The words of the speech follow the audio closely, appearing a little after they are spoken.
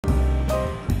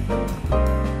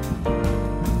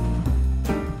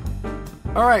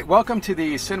All right, welcome to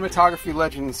the Cinematography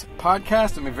Legends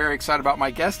podcast. I'm very excited about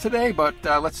my guest today, but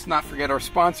let's not forget our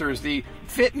sponsors, the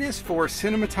Fitness for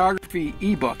Cinematography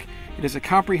ebook. It is a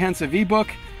comprehensive ebook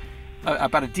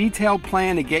about a detailed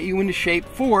plan to get you into shape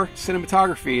for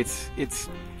cinematography. It's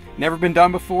never been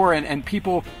done before, and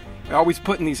people are always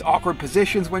put in these awkward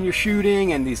positions when you're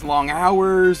shooting and these long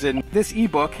hours. And this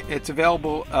ebook, it's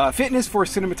available, Fitness for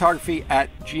Cinematography at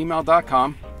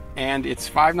gmail.com. And it's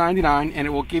 $5.99, and it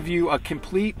will give you a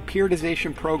complete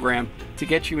periodization program to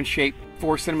get you in shape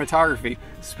for cinematography,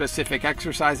 specific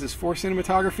exercises for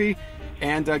cinematography,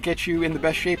 and get you in the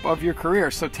best shape of your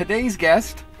career. So today's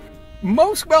guest,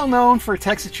 most well known for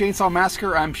Texas Chainsaw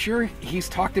Massacre, I'm sure he's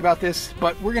talked about this,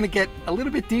 but we're going to get a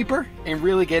little bit deeper and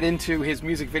really get into his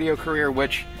music video career,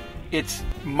 which it's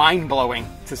mind-blowing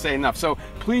to say enough. So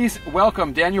please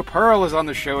welcome Daniel Pearl is on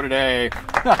the show today.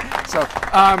 So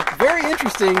very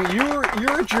interesting.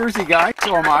 You're a Jersey guy,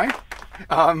 so am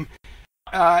I.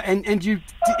 And you,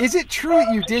 is it true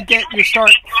that you did get your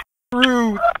start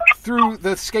through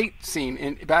the skate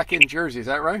scene back in Jersey? Is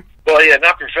that right? Well, yeah,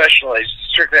 not professionally,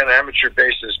 strictly on an amateur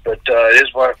basis, but it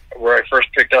is where I first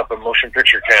picked up a motion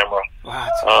picture camera. Wow,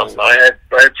 that's awesome. I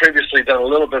had previously done a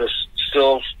little bit of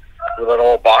stills with an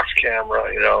old box camera.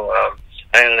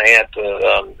 I had an aunt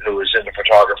who was into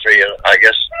photography, and I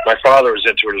guess my father was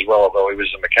into it as well, although he was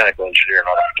a mechanical engineer,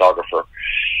 not a photographer.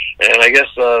 And I guess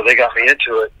they got me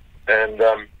into it. And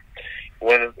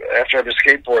after I've been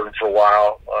skateboarding for a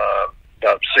while,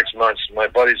 about 6 months, my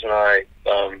buddies and I,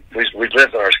 we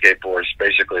lived on our skateboards,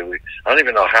 basically. I don't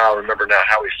even know how, I remember now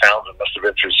how we found them. It must have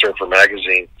been through Surfer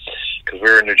Magazine, because we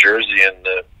were in New Jersey in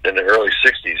the early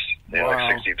 60s,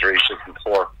 like 63,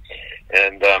 64.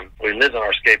 And we lived on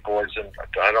our skateboards, and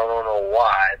I don't know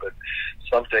why, but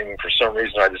for some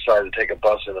reason, I decided to take a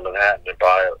bus into Manhattan and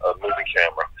buy a movie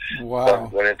camera. Wow.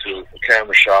 Went into a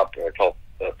camera shop called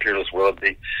Peerless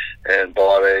Willoughby, and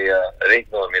bought an 8mm,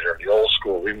 the old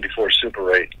school, even before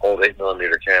Super 8, old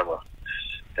 8mm camera.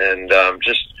 And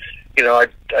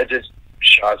I did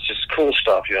shots, just cool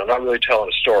stuff, not really telling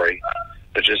a story,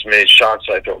 but just made shots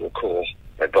I thought were cool.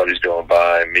 My buddies going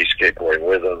by, me skateboarding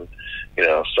with them,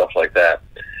 stuff like that.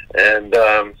 And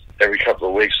every couple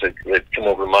of weeks, they'd come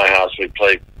over to my house, we'd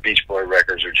play Beach Boy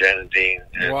records or Jan and Dean,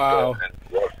 and, wow.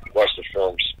 And watch the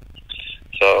films.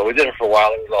 So we did it for a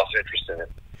while, and we lost interest in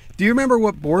it. Do you remember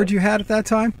what board you had at that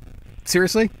time?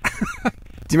 Seriously?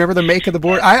 Do you remember the make of the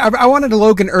board? I wanted a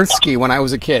Logan Earth Ski when I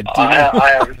was a kid.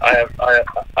 I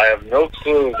have no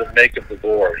clue the make of the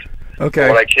board. Okay.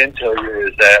 What I can tell you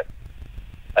is that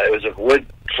it was a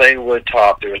plain wood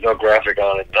top. There was no graphic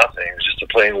on it, nothing. It was just a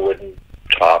plain wooden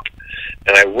top.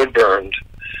 And I wood burned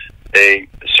a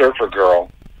surfer girl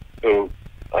who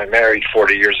I married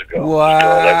 40 years ago.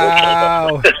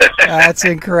 Wow. That's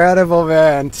incredible,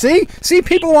 man. See,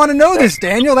 people want to know this,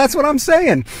 Daniel. That's what I'm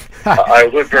saying. I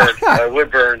wood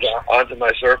burned onto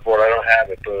my surfboard. I don't have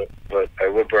it, but I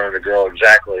wood burned a girl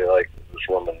exactly like this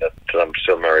woman that I'm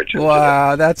still married to.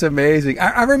 Wow, that's amazing.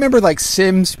 I remember like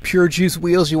Sims Pure Juice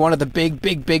wheels. You wanted the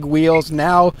big wheels.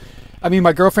 Now, I mean,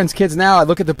 my girlfriend's kids now, I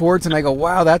look at the boards and I go,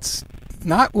 wow, that's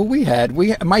not what we had.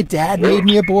 My dad made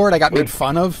me a board. I got made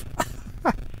fun of.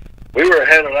 We were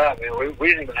ahead of that. I mean, we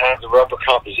didn't even have the rubber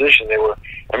composition.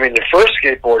 The first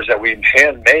skateboards that we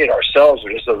handmade ourselves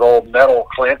were just those old metal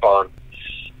clamp-on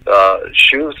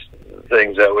shoe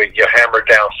things that you hammered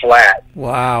down flat.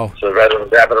 Wow. So rather than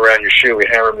wrap it around your shoe, we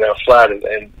hammered them down flat and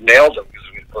nailed them,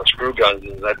 because we put screw guns,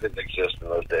 and that didn't exist in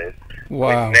those days.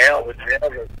 Wow. We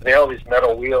nail these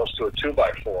metal wheels to a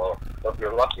 2x4. If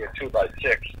you're lucky, a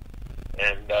 2x6.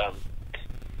 And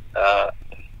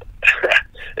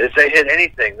if they hit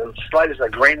anything, the slightest a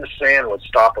grain of sand would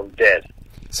stop them dead.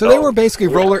 So they were basically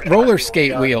roller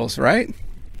skate wheels, right?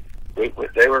 They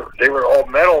were all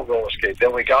metal roller skate.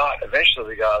 Then eventually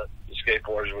we got the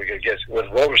skateboards we could get with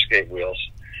roller skate wheels,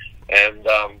 and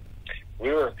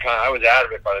I was out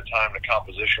of it by the time the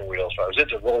composition wheels. So I was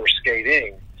into roller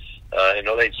skating in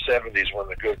the late '70s when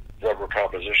the good rubber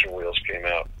composition wheels came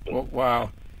out.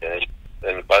 Wow!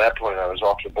 And by that point, I was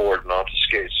off the board and onto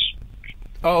skates.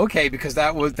 Oh, okay, because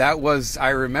that was I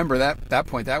remember that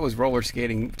point. That was roller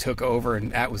skating took over,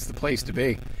 and that was the place to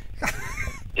be.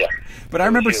 Yeah. But I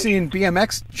remember seeing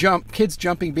kids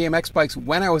jumping BMX bikes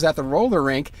when I was at the roller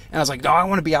rink, and I was like, no, I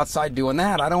want to be outside doing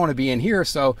that. I don't want to be in here.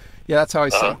 So yeah, that's how I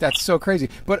say that's so crazy.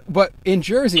 But in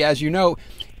Jersey, as you know,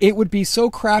 it would be so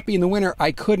crappy in the winter,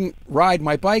 I couldn't ride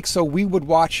my bike, so we would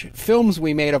watch films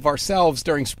we made of ourselves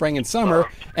during spring and summer,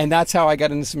 and that's how I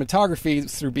got into cinematography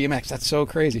through BMX. That's so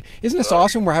crazy. Isn't this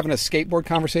awesome? We're having a skateboard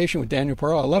conversation with Daniel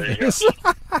Pearl. I love this.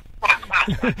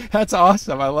 That's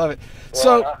awesome. I love it. Well,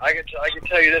 So I can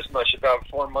tell you this much. About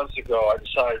 4 months ago, I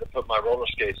decided to put my roller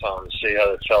skates on and see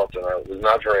how it felt, and I was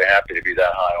not very happy to be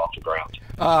that high off the ground.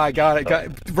 I got it.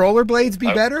 Rollerblades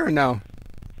be better or no?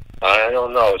 I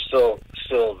don't know. Still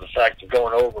the fact of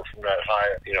going over from that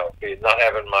high, not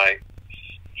having my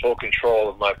full control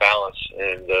of my balance,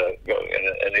 and the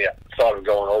thought of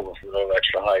going over from no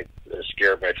extra height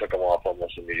scared me. I took them off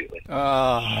almost immediately.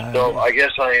 So I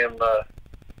guess I am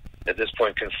at this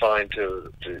point confined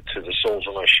to the soles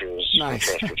of my shoes.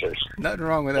 Nice. For transportation. Nothing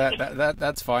wrong with that.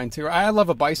 That's fine too. I love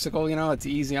a bicycle. It's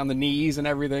easy on the knees and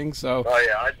everything. So. Oh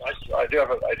yeah, I do have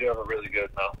a really good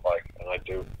mountain bike, and I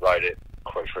do ride it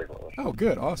quite frequently. Oh,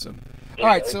 good, awesome. All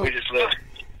right, so we just live.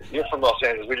 You're from Los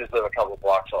Angeles. We just live a couple of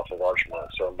blocks off of Larchmont,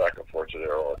 so I'm back and forth to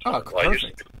there all the time. Oh,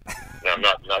 perfect. Now,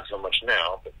 not so much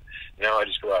now, but now I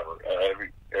just go out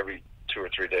every 2 or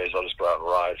 3 days. I'll just go out and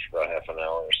ride for about half an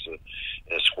hour in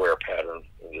a square pattern,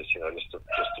 and just to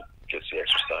get the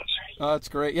exercise. Oh, that's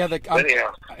great. Yeah.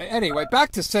 Anyhow. Anyway,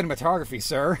 back to cinematography,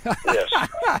 sir. Yes.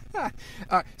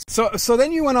 So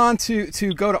then you went on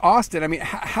to go to Austin. I mean,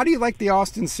 how do you like the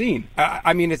Austin scene?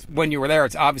 I mean, it's when you were there,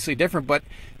 it's obviously different, but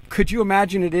could you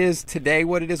imagine it is today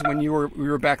what it is when we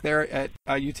were back there at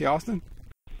UT Austin?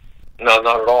 No,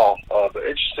 not at all. But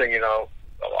interesting,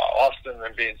 Austin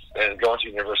and going to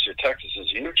the University of Texas is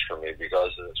huge for me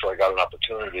because it's where I got an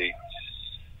opportunity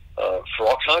for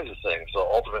all kinds of things. So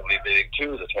ultimately leading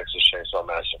to the Texas Chainsaw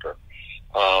Massacre.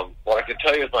 What I can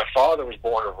tell you is my father was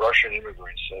born of Russian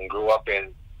immigrants and grew up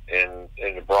in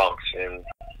the Bronx in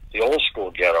the old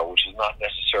school ghetto, which is not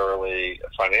necessarily a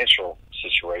financial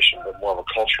situation, but more of a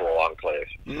cultural enclave.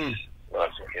 Mm.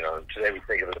 Today we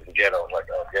think of it as a ghetto, like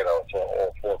a ghetto for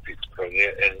all poor people. But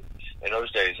in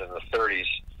those days, in the 30s,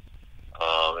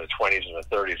 in the 20s and the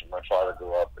 30s, when my father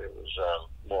grew up, it was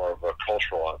more of a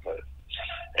cultural enclave.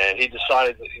 And he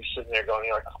decided that he's sitting there going,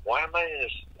 why am I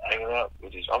hanging out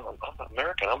with these? I'm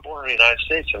American. I'm born in the United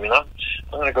States. I mean,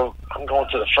 I'm going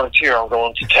to the frontier. I'm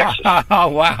going to Texas. Oh,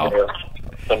 wow.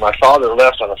 So my father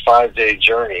left on a 5-day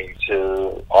journey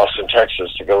to Austin,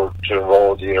 Texas, to go to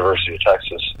enroll at the University of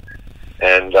Texas.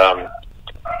 And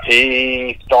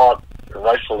he thought,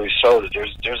 rightfully so, that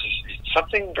there's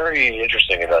something very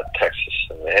interesting about Texas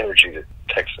and the energy that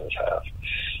Texans have.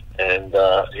 And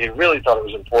he really thought it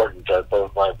was important that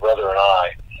both my brother and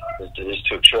I, his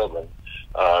 2 children,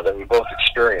 that we both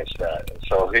experienced that. And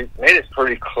so he made it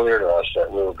pretty clear to us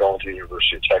that we were going to the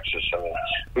University of Texas. I mean,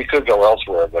 we could go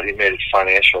elsewhere, but he made it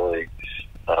financially,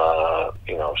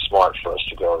 smart for us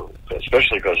to go,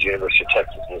 especially because the University of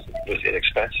Texas was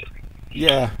inexpensive.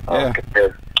 Yeah.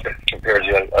 Compared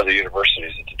to other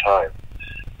universities at the time.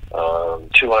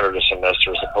 $200 a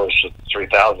semester as opposed to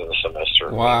 $3,000 a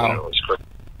semester. Wow. It was crazy.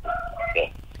 Yeah.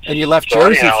 And you left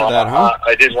Jersey for that, huh?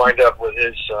 I did wind up with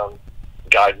his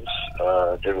guidance.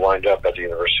 Did wind up at the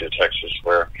University of Texas,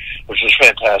 which was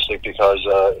fantastic because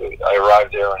I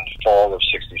arrived there in the fall of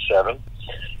 '67.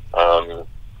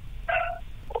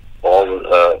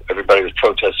 Everybody was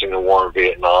protesting the war in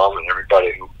Vietnam, and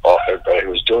everybody who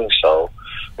was doing so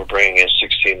were bringing in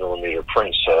 16mm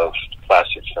prints of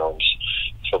classic films.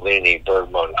 Fellini,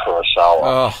 Bergman, Kurosawa.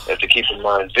 Oh. You have to keep in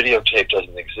mind, videotape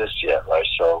doesn't exist yet, right?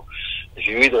 So if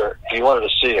you wanted to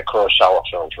see a Kurosawa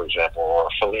film, for example, or a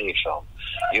Fellini film,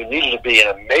 you needed to be in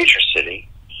a major city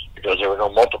because there were no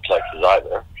multiplexes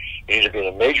either. You needed to be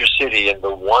in a major city in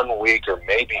the 1 week or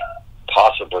maybe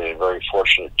possibly a very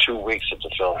fortunate 2 weeks that the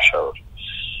film showed.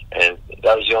 And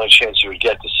that was the only chance you would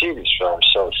get to see these films.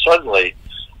 So suddenly,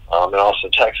 in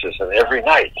Austin, Texas, and every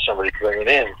night somebody bringing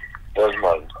in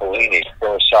Bergman, Fellini,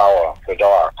 Kurosawa,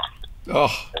 Godard. Oh,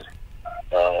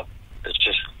 it's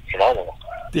just phenomenal.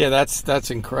 Yeah, that's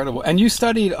incredible. And you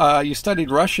studied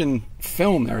Russian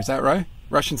film there, is that right?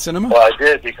 Russian cinema? Well, I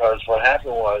did because what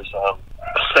happened was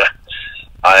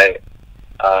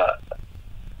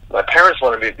my parents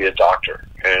wanted me to be a doctor,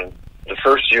 and the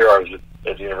first year I was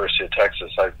at the University of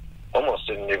Texas, I almost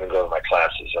didn't even go to my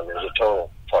classes. I mean, it was a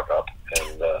total fuck up,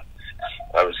 and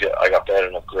I got bad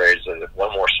enough grades that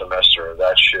one more semester of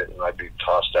that shit, and I'd be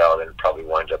tossed out and probably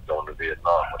wind up going to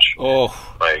Vietnam, which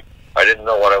I didn't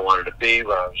know what I wanted to be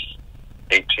when I was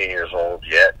 18 years old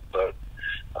yet, but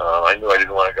I knew I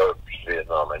didn't want to go to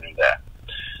Vietnam. I knew that.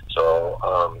 So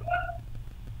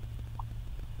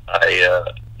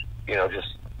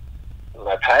just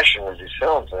my passion was these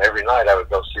films, and every night I would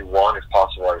go see one. If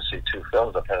possible, I would see 2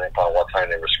 films, depending upon what time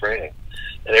they were screening.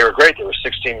 And they were great. They were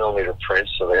 16mm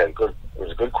prints, so they had it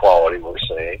was good quality we were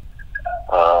seeing.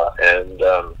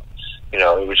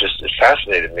 It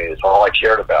fascinated me. It's all I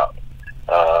cared about.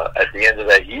 At the end of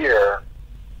that year,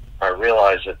 I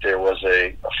realized that there was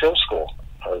a film school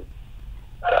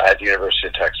at the University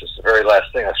of Texas. The very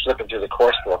last thing, I was flipping through the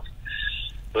course book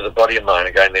with a buddy of mine,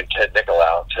 a guy named Ted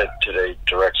Nicolau. Ted today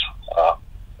directs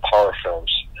horror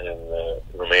films in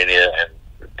Romania and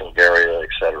Bulgaria,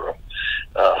 etc.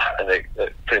 And they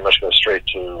pretty much go straight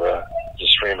to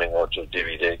streaming or to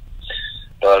DVD.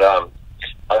 But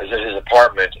I was at his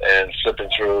apartment and flipping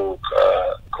through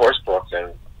course book,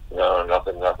 and no,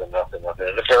 nothing. And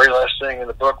the very last thing in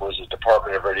the book was the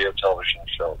Department of Radio, Television, and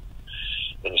Film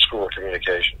in the School of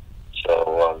Communication.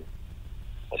 So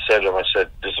I said to him,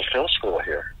 there's a film school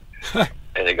here.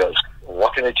 And he goes,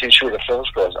 what can they teach you at a film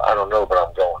school? I said, I don't know, but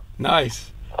I'm going.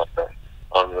 Nice.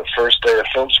 On the first day of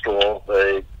film school,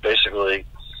 they basically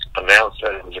announced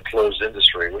that it was a closed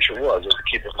industry, which it was. Just to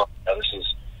keep in mind, now this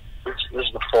is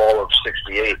the fall of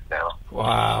 '68 now.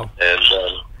 Wow. And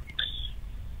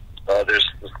there's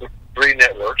 3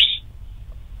 networks,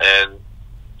 and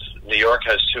New York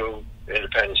has 2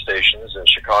 independent stations, and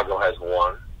Chicago has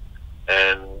 1,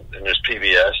 and there's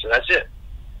PBS, and that's it.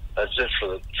 That's it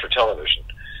for television.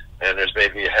 And there's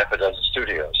maybe a half a dozen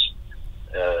studios.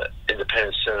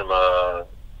 Independent cinema,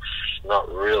 not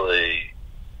really,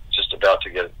 just about to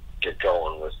get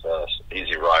going with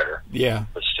Easy Rider. Yeah.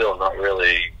 But still not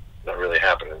really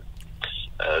happening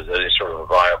as any sort of a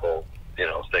viable,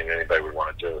 thing anybody would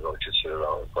want to do. Really consider it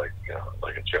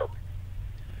like a joke.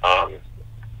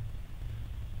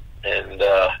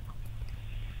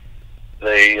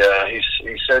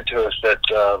 He said to us that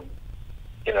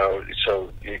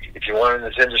so if you want in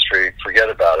this industry, forget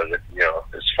about it.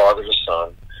 It's father to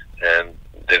son, and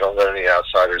they don't let any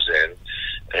outsiders in.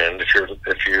 And if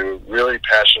you're really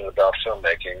passionate about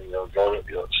filmmaking,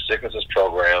 stick with this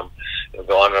program.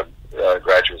 Go on to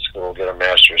graduate school, get a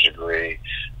master's degree.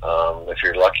 If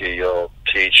you're lucky, you'll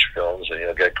teach films, and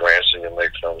you'll get grants, and you'll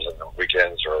make films in the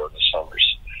weekends or in the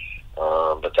summers.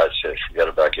 But that's it. Forget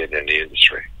about getting in the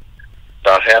industry.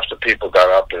 About half the people got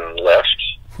up and left.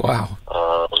 Wow.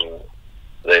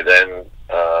 They then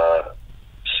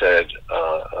said,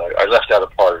 I left out a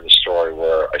part of the story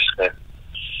where I spent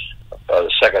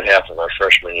the second half of my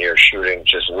freshman year shooting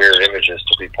just weird images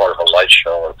to be part of a light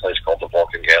show at a place called the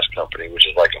Vulcan Gas Company, which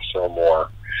is like a Fillmore,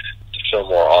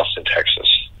 Austin,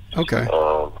 Texas. Okay.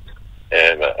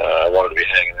 And I wanted to be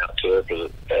hanging out to it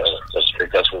because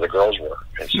that's where the girls were,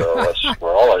 and so that's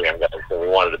where all our young guys we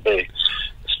wanted to be.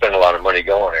 Spent a lot of money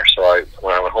going there. So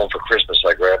when I went home for Christmas,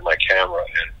 I grabbed my camera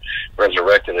and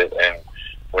resurrected it and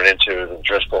went into the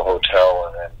Driscoll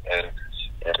Hotel and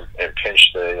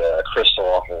pinched a crystal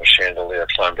off of a chandelier,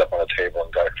 climbed up on a table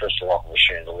and got a crystal off of a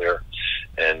chandelier,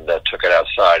 and took it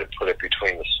outside and put it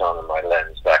between the sun and my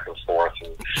lens back and forth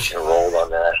and rolled on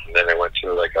that. And then I went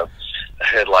to like a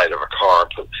headlight of a car,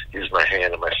 used my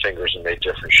hand and my fingers and made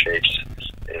different shapes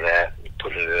in that, and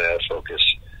put it in that focus.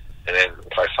 And then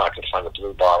if I could find a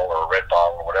blue bottle or a red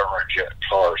bottle or whatever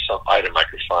color or some item I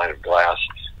could find of glass,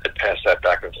 I'd pass that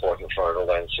back and forth in front of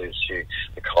the lens so you'd see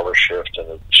the color shift and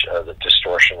the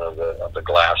distortion of the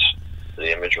glass,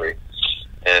 the imagery.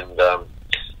 And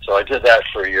so I did that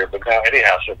for a year. But now,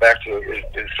 anyhow, so back to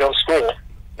in film school.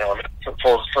 Now I'm in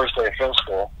the first day of film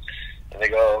school, and they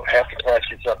go, half the class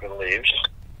gets up and leaves.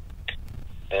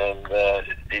 And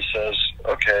he says,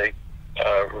 okay,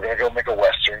 we're going to go make a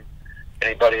Western.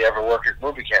 Anybody ever worked at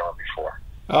movie camera before?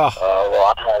 Oh.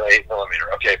 Well, I had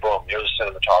 8mm. Okay, boom, you're the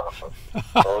cinematographer.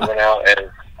 So we went out,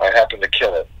 and I happened to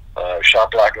kill it.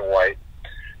 Shot black and white.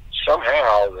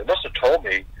 Somehow, they must have told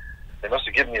me, they must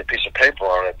have given me a piece of paper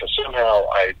on it, but somehow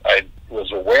I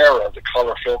was aware of the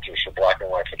color filters for black and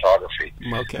white photography.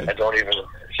 Okay. I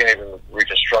can't even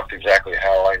reconstruct exactly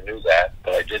how I knew that,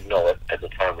 but I did know it at the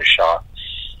time we shot.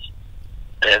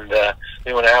 And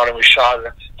we went out and we shot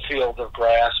a field of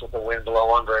grass with the wind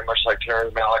blowing, very much like Terry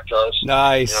Malick does.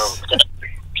 Nice.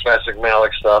 Classic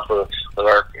Malick stuff with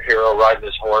our hero riding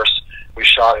his horse. We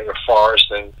shot in a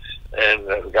forest, and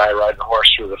the guy riding the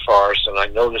horse through the forest. And I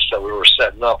noticed that we were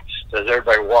setting up. As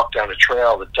everybody walked down the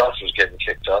trail, the dust was getting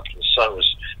kicked up, and the sun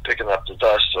was picking up the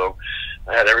dust. So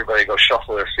I had everybody go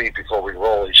shuffle their feet before we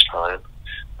roll each time.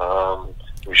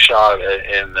 We shot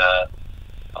in.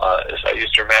 I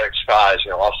use dramatic skies.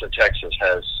 Austin, Texas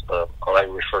has what I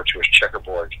refer to as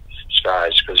checkerboard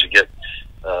skies because you get,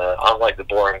 unlike the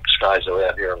boring skies that we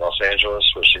have here in Los Angeles,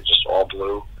 which is just all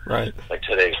blue. Right. Like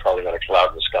today's probably got a cloud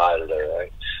in the sky today,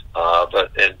 right?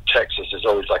 But in Texas, there's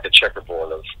always like a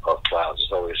checkerboard of clouds.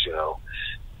 It's always,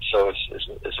 so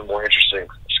it's a more interesting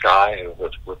sky, and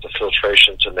with the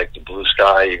filtration to make the blue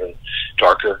sky even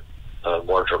darker,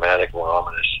 more dramatic, more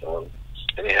ominous.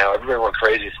 Anyhow, everybody went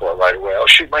crazy for it right away. Oh,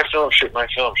 shoot my film, shoot my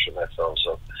film, shoot my film.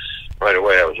 So right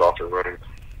away I was off and running.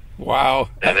 Wow.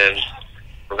 And then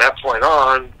from that point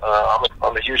on,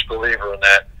 I'm a huge believer in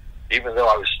that even though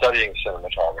I was studying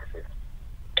cinematography.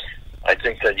 I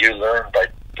think that you learn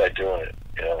by doing it.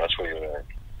 You know, that's what you learn.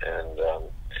 And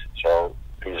so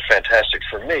it was fantastic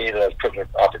for me that I was put an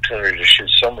opportunity to shoot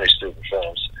so many student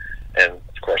films. And,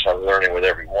 of course, I'm learning with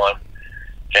every one.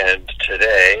 And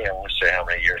today, I won't say how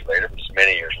many years later, but it's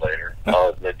many years later, I'll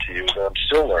admit to you that I'm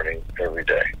still learning every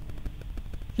day.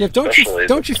 Yeah, don't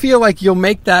you feel like you'll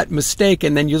make that mistake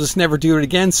and then you'll just never do it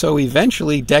again? So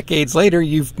eventually, decades later,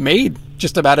 you've made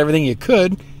just about everything you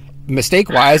could,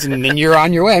 mistake-wise, and then you're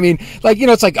on your way. I mean, like, you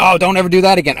know, it's like, oh, don't ever do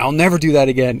that again. I'll never do that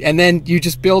again. And then you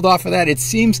just build off of that. It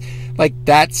seems like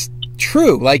that's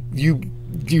true. Like, you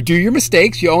do your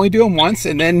mistakes, you only do them once,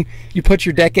 and then you put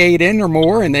your decade in or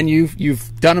more, and then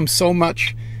you've done them so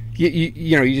much,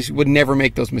 you know, you just would never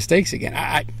make those mistakes again.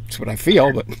 That's what I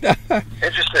feel. But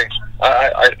interesting.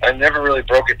 I never really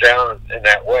broke it down in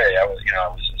that way. I was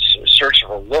in search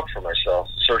of a look for myself,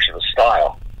 search of a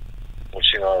style, which,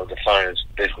 you know, define as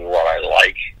basically what I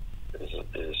like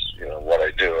is you know, what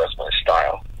I do. That's my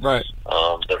style. Right.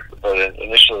 But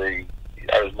initially,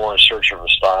 I was more in search of a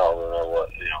style than I was,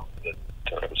 you know,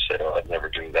 that I would say, oh, I'd never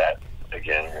do that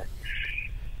again.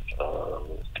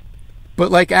 But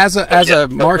like as a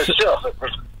martial,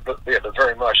 but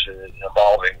very much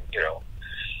evolving. You know,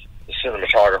 the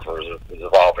cinematographer is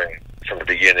evolving from the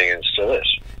beginning and still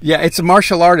is. Yeah, it's a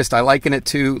martial artist. I liken it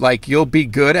to, like, you'll be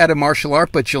good at a martial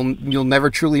art, but you'll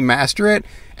never truly master it,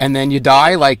 and then you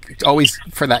die, like, always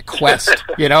for that quest.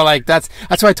 You know, like that's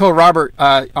what I told Robert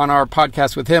on our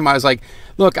podcast with him. I was like,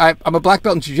 look, I'm a black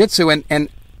belt in jiu-jitsu, and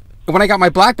when I got my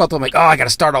black belt, I'm like, oh, I got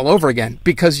to start all over again,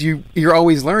 because you're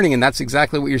always learning, and that's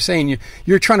exactly what you're saying.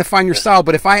 You're trying to find your style.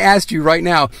 But if I asked you right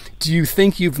now, do you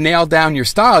think you've nailed down your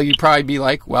style? You'd probably be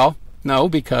like, well, no,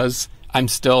 because I'm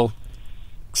still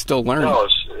learning. No,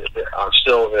 I'm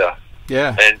still, yeah.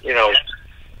 Yeah. And, you know,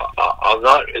 I'm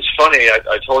not, it's funny,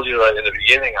 I told you that in the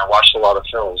beginning I watched a lot of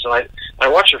films, and I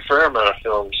watch a fair amount of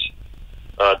films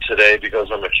today because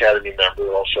I'm an Academy member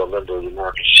and also a member of the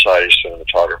American Society of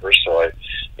Cinematographers. So I,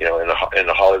 you know, in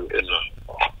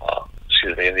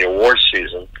the awards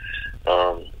season,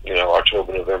 you know,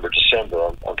 October, November,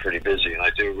 December, I'm pretty busy, and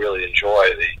I do really enjoy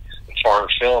the foreign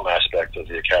film aspect of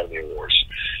the Academy Awards,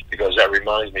 because that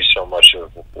reminds me so much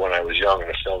of when I was young and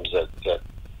the films that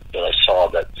I saw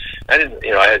that I didn't,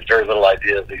 you know, I had very little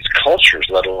idea of these cultures,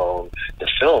 let alone the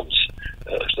films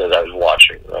that I was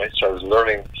watching, right? So I was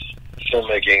learning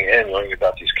filmmaking and learning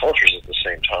about these cultures at the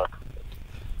same time.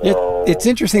 So it's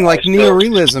interesting, like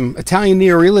neorealism, Italian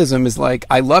neorealism is like,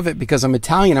 I love it because I'm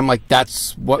Italian. I'm like,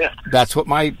 that's what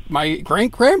my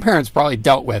grandparents probably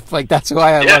dealt with. Like, that's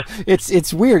why I love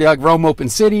it's weird. Like Rome Open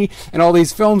City and all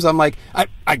these films. I'm like,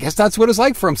 I guess that's what it's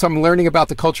like for them. So I'm learning about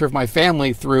the culture of my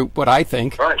family through what I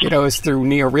think, you know, is through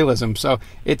neorealism. So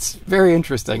it's very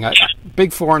interesting.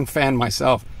 Big foreign fan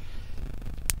myself.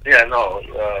 Yeah, no,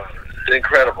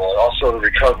 incredible. Also, the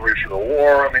recovery from the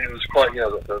war. I mean, it was quite, you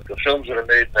know, the films that are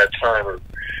made in that time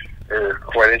are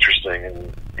quite interesting.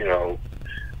 And, you know,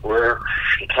 the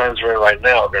times we're in right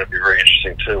now are going to be very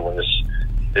interesting, too,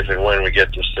 if and when we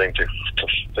get this thing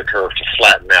the curve to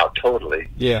flatten out totally.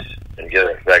 Yeah. And get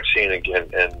a vaccine again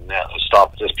and now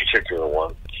stop this particular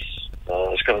one.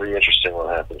 It's going to be interesting what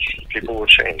happens. People will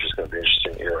change. It's going to be an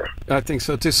interesting era. I think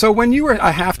so too. So when you were,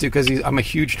 I have to, because I'm a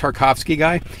huge Tarkovsky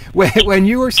guy. When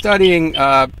you were studying,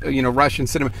 you know, Russian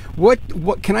cinema, what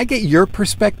can I get your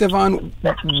perspective on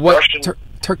what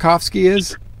Tarkovsky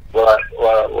is? What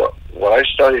I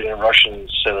studied in Russian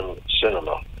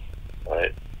cinema,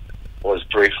 right, was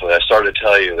briefly. I started to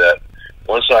tell you that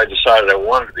once I decided I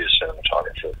wanted to be a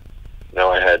cinematographer,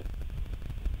 now I had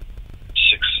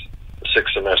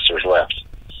six semesters left,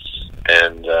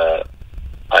 and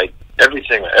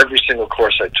every single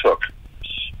course I took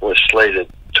was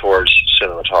slated towards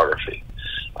cinematography.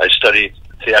 I studied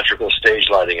theatrical stage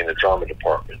lighting in the drama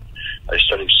department. I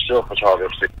studied still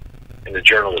photography in the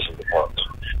journalism department.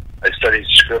 I studied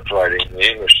script writing in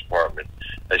the English department.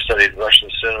 I studied Russian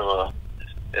cinema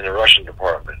in the Russian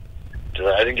department.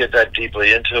 I didn't get that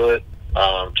deeply into it.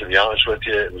 To be honest with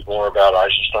you, it was more about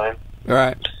Eisenstein.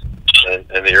 Right. In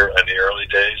the early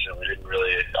days, and we didn't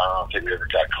really, I don't think we ever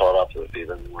got caught up with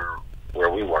even where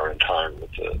we were in time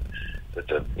with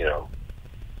the you know,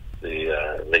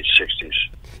 the late 60s.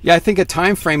 Yeah, I think a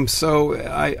time frame. So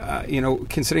you know,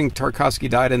 considering Tarkovsky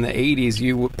died in the 80s,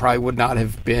 you probably would not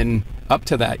have been up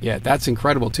to that yet. That's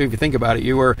incredible too, if you think about it.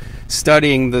 You were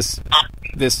studying this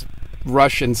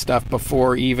Russian stuff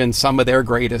before even some of their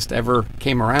greatest ever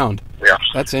came around. Yeah,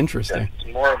 that's interesting. Yeah.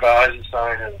 It's more about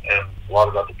Eisenstein and a lot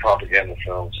about the propaganda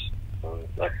films,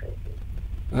 that kind of thing.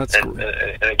 That's cool.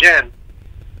 And again,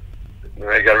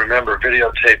 you got to remember,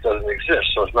 videotape doesn't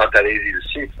exist, so it's not that easy to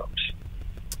see films.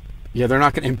 Yeah, they're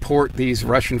not going to import these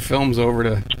Russian films over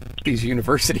to these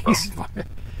universities.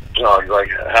 No, like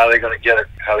how are they going to get it?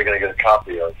 How are they going to get a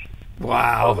copy of?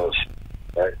 Wow. All those,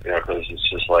 right? You know, because it's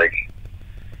just like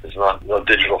there's no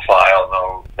digital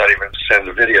file, not even send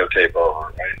a videotape over,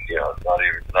 right? You know, not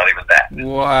even that.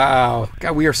 Wow,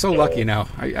 God, we are so lucky now.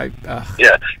 Yeah,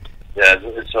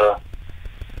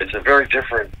 it's a very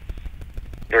different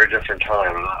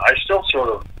time, and I still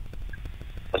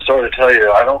I'm sorry to tell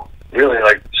you, I don't really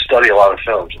like study a lot of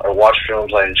films. I watch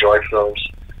films, I enjoy films.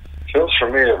 Films for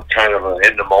me are kind of an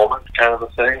in the moment kind of a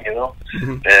thing, you know.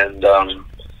 Mm-hmm. And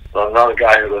I'm not a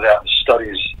guy who goes out and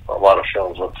studies a lot of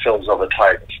films of a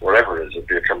type, whatever it is, it'd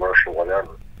be a commercial, whatever.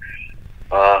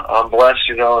 I'm blessed,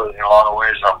 you know, in a lot of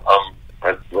ways.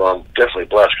 I'm definitely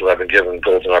blessed because I've been given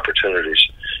golden opportunities,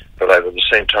 but at the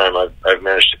same time, I've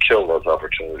managed to kill those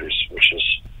opportunities, which is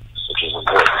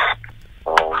important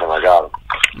when I got them.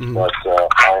 Mm-hmm. But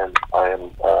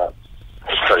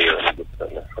I'll tell you,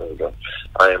 there we go.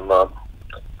 I'm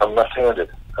left-handed,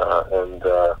 and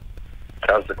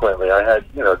consequently, I had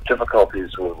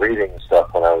difficulties with reading and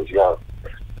stuff when I was young.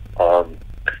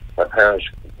 My parents,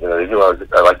 they knew I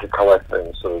liked to collect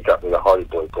things, so they got me the Hardy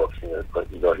Boy books. But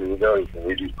here you go, you can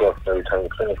read these books. Every time you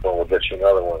finish one, we'll get you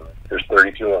another one. There's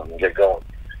 32 of them. Get going.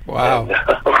 Wow. And,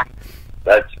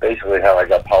 that's basically how I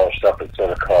got polished up and sort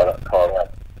of caught up.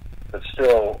 But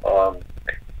still,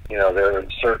 there are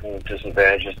certain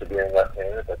disadvantages to being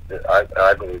left-handed, but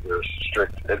I believe there are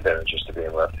strict advantages to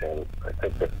being left-handed. I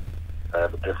think that I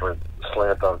have a different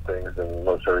slant on things than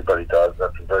most everybody does.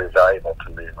 That's very valuable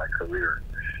to me in my career.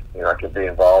 I can be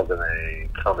involved in a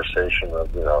conversation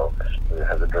of,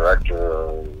 as a director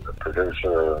or a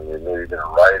producer, or maybe even a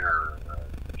writer, a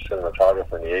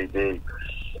cinematographer, and the AD.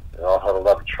 I'll huddle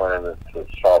up trying to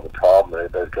solve a problem.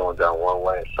 Everybody's going down one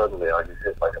way, and suddenly I get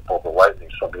hit like a bolt of lightning.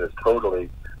 Something that's totally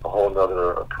a whole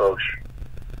other approach.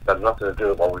 Got nothing to do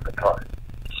with what we've been talking.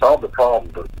 Solve the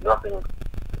problem, but nothing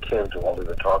akin to what we've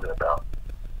been talking about.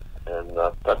 And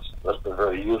that's been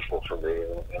very useful for me.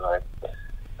 And I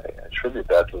attribute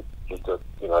that to just that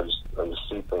I just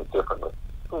see things differently.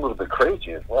 I'm a little bit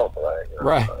crazy as well, but I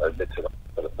admit to that.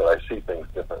 But I see things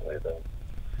differently than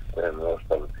most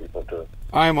other people do.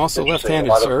 I am also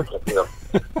left-handed, sir.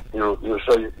 You were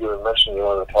mentioning you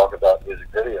wanted to talk about music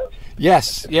videos.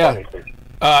 Yes, yeah.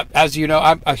 As you know,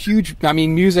 I'm a huge.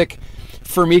 Music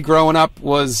for me growing up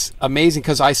was amazing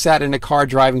because I sat in a car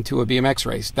driving to a BMX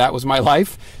race. That was my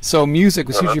life. So music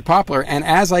was hugely popular. And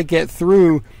as I get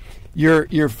through your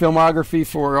filmography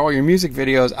for all your music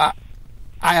videos,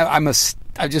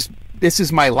 this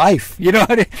is my life.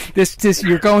 This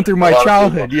you're going through my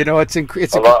childhood.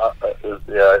 It's a lot.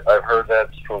 Yeah, I've heard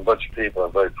that from a bunch of people.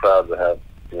 I'm very proud to have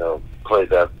played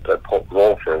that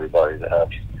role for everybody to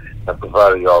have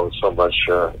provided y'all with so much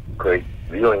great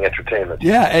viewing entertainment.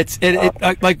 Yeah,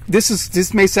 like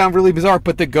this may sound really bizarre,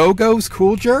 but the Go-Go's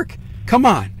Cool Jerk. Come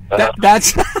on,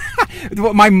 that's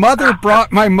my mother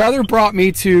brought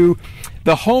me to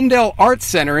the Homedale Arts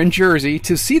Center in Jersey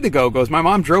to see the Go-Go's. My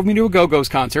mom drove me to a Go-Go's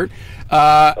concert.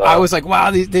 I was like, wow,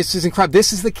 this is incredible.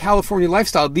 This is the California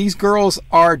lifestyle. These girls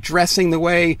are dressing the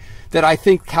way that I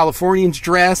think Californians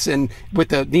dress, and with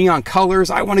the neon colors.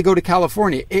 I want to go to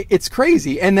California. It's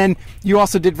crazy. And then you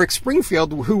also did Rick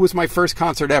Springfield, who was my first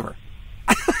concert ever.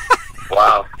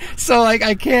 Wow. So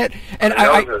I can't, and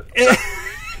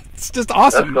it's just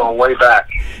awesome. That's going way back.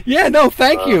 Yeah, no,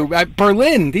 thank you.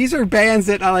 Berlin. These are bands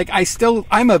that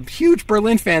I'm a huge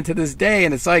Berlin fan to this day,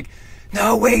 and it's like,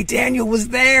 no way, Daniel was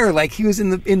there. Like he was in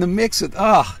the mix with.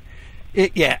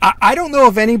 I don't know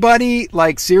of anybody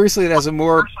seriously that has a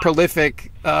more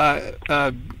prolific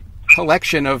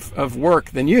collection of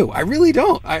work than you. I really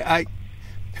don't. No,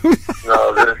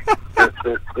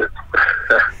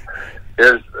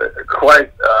 there's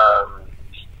quite.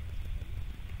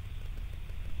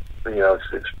 There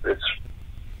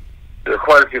are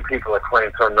quite a few people that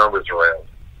claim some numbers around.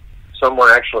 Someone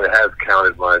actually has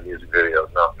counted my music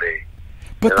videos, not me.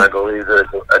 I believe that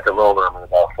at the moment I'm at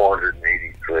about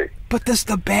 483. But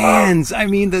the bands,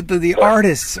 the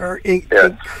artists are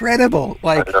incredible.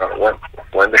 When I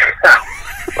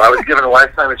was given a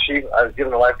lifetime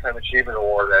achievement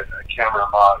award at Camera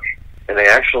Homage, and they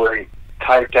actually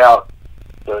typed out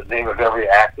the name of every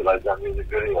act that I've done music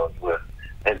videos with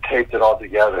and taped it all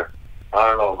together. I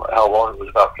don't know how long it was,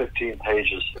 about 15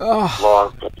 pages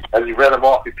long. As you read them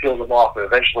off, you peeled them off, and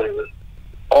eventually it was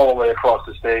all the way across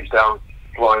the stage, down,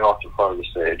 flowing off the front of the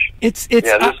stage. It's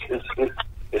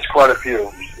quite a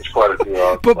few. It's quite a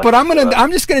few. But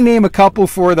I'm just gonna name a couple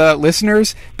for the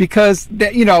listeners because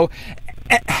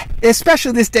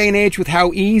especially this day and age with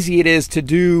how easy it is to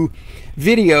do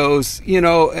videos,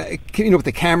 with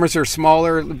the cameras are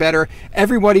smaller, better.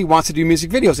 Everybody wants to do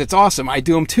music videos. It's awesome. I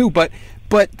do them too. But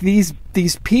these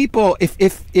people,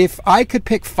 if I could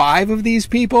pick 5 of these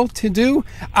people to do,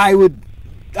 I would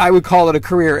call it a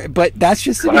career. But that's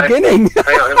just the beginning.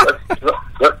 Hang on,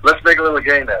 let's make a little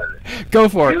game out of it. Go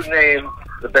for it. You name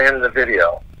the band in the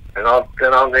video, and I'll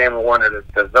name the one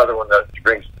there's another one that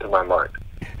brings to my mind.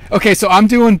 Okay, so I'm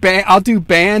doing band. I'll do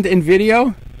band and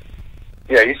video.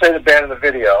 Yeah, you say the band in the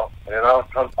video, and I'll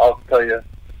tell you.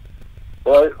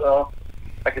 Well,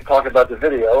 I could talk about the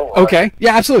video. Okay,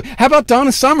 yeah, absolutely. How about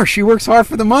Donna Summer? She works hard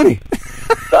for the money.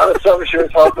 Donna Summer, she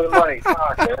works hard for the money.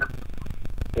 Fuck, man.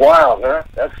 Wow, man,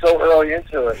 that's so early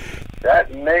into it.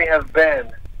 That may have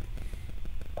been.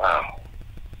 Wow.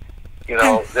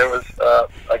 There was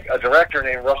a director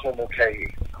named Russell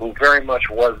Mulcahy, who very much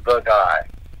was the guy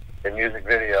in music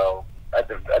video at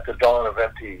the dawn of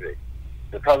MTV.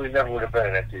 There probably never would have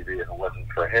been an MTV if it wasn't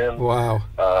for him. Wow.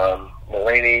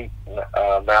 Mulaney,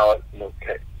 Mallet,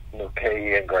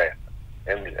 Mulcahy, and Grant.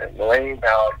 And Mulaney,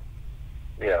 Mallet,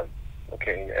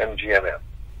 MGMM.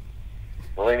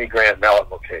 Mulaney, Grant, Mallet,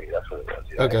 Mulcahy. That's what it was.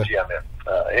 Okay. MGMM.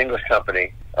 English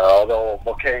company. Although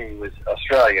Mulcahy was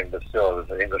Australian, but still it was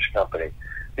an English company.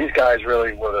 These guys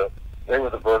really were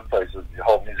the birthplace of the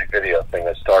whole music video thing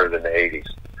that started in the 80s.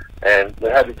 And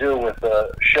it had to do with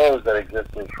shows that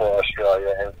existed for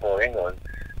Australia and for England,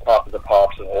 Top of the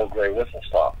Pops and Old Grey Whistle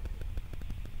Stop.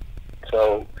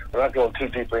 So we're not going too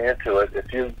deeply into it.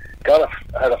 If you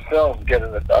had a song get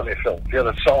in the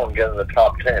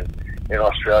top 10 in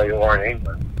Australia or in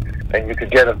England, and you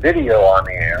could get a video on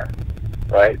the air,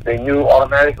 right? They knew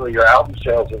automatically your album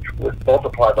sales would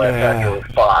multiply by a factor of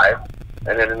 5,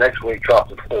 and then the next week drop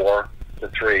to 4, to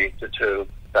 3, to 2,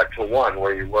 back to 1,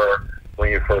 where you were when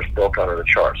you first broke onto the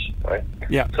charts, right?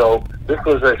 Yeah. So this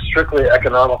was a strictly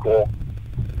economical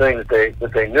thing that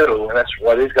they knew, and that's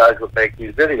why these guys would make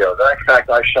these videos. And in fact,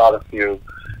 I shot a few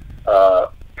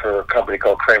for a company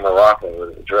called Kramer Rockwell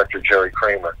with director Jerry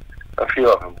Kramer, a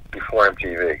few of them before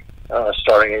MTV,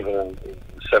 starting even in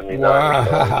 79.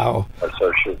 Wow. I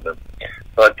started shooting them.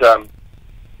 But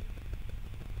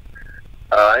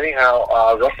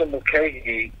anyhow, Russell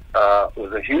Mulcahy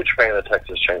was a huge fan of the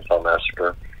Texas Chainsaw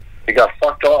Massacre. He got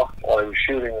fucked off while he was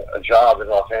shooting a job in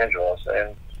Los Angeles,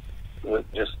 and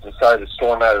just decided to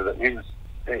storm out of it. He was,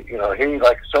 he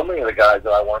like so many of the guys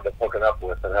that I wound up hooking up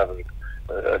with and having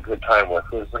a good time with,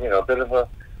 was a bit of a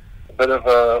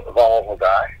volatile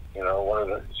guy. One of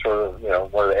the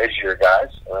one of the edgier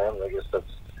guys. I guess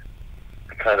that's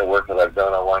the kind of work that I've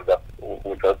done. I wound up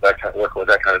with that kind of work with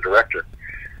that kind of director.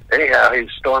 Anyhow, he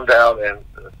stormed out, and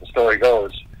the story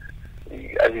goes,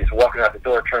 as he's walking out the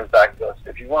door, turns back and goes,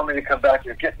 "If you want me to come back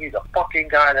here, get me the fucking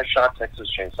guy that shot Texas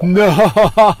Chainsaw." No.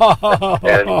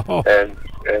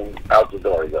 and out the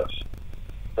door he goes.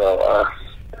 So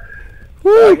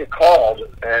I get called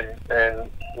and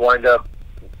wind up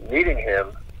meeting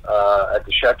him at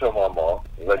the Chateau Marmont,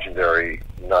 legendary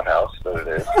nut house that it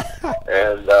is,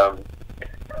 and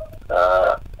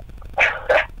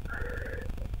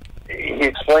he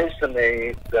explains to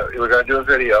me that we were going to do a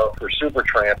video for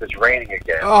Supertramp. It's raining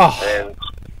again, and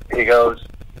he goes,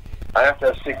 "I have to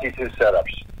have 62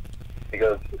 setups." He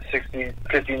goes, 60,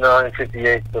 59,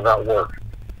 58 will not work.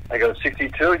 I go,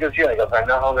 62? He goes, yeah. He goes, I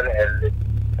know how I'm going to edit it,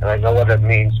 and I know what that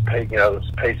means,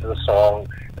 the pace of the song,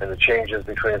 and the changes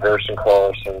between verse and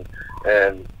chorus,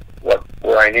 and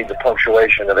where I need the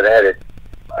punctuation of an edit,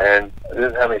 and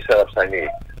this is how many setups I need.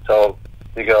 So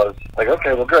he goes,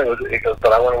 okay, well, great. He goes,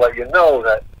 but I want to let you know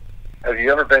that, have you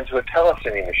ever been to a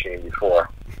telecine machine before?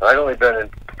 I'd only been in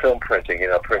film printing,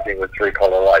 printing with 3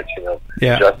 color lights,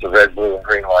 just the red, blue, and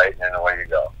green light, and away you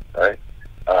go, right?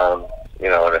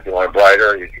 And if you want it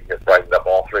brighter, you can get brightened up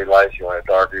all 3 lights. You want it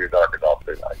darker, you're darkened all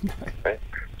 3 lights, right?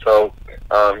 So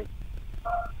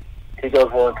he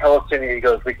goes, well, in telecine, he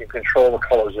goes, we can control the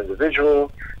colors individually.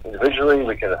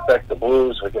 We can affect the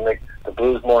blues. We can make the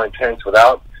blues more intense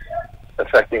without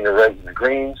affecting the reds and the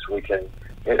greens. We can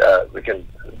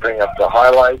bring up the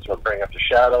highlights, or bring up the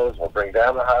shadows, or bring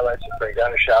down the highlights, or bring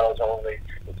down the shadows only.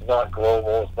 It's not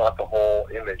global. It's not the whole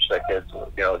image that gets,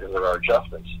 there are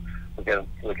adjustments.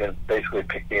 We can basically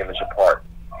pick the image apart.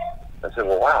 I said,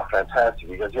 well, wow, fantastic.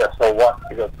 He goes, yeah, so what?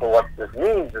 He goes, so what this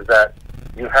means is that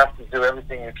you have to do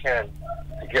everything you can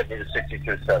to get me to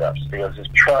 62 setups. He goes,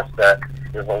 just trust that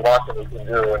there's a lot that we can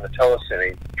do in the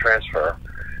telecine transfer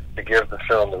to give the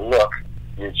film a look.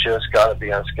 You just got to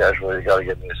be on schedule. You got to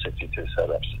get me to 62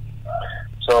 setups.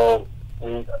 So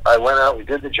I went out. We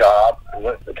did the job. We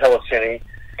went to the telecine.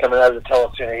 Coming out of the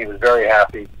telecine, he was very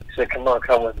happy. He said, "Come on,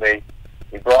 come with me."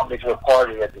 he brought me to a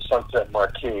party at the Sunset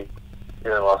Marquis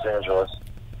here in Los Angeles,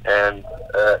 and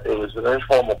it was an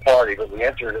informal party, but we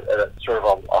entered at a sort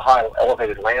of a high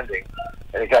elevated landing,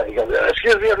 and he goes,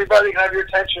 "Excuse me, everybody, can I have your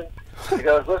attention?" He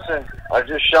goes, "Listen, I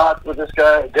just shot with this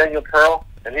guy, Daniel Pearl,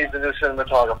 and he's the new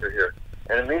cinematographer here."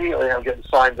 And immediately I'm getting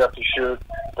signed up to shoot.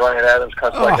 Bryan Adams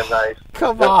cuts like a knife.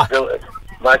 Come on.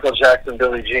 Michael Jackson,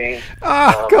 Billie Jean,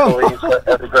 Police,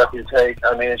 Every Breath You Take.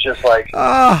 I mean, it's just like,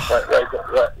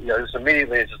 just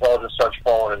immediately it just all just starts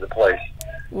falling into place.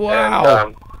 Wow.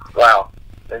 And, wow.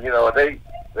 And,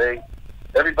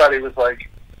 everybody was like,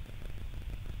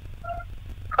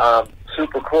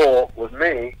 super cool with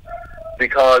me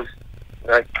because,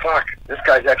 like, fuck, this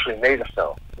guy's actually made a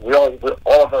film.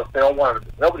 All of us,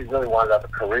 nobody really wanted to have a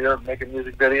career making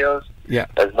music videos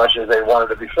as much as they wanted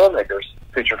to be filmmakers,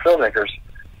 feature filmmakers.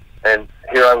 And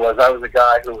here I was a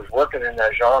guy who was working in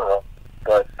that genre,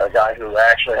 but a guy who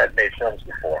actually had made films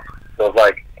before. So it was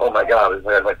like, oh my God, it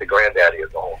was like the granddaddy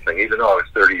of the whole thing, even though I was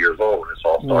 30 years old when this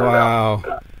all started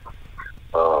out.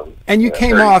 And you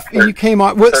came off.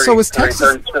 So was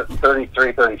Texas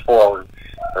 33, 34,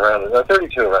 around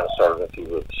 32 around the start of the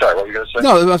TV. Sorry, what were you going to say?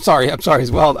 No, I'm sorry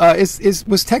as well.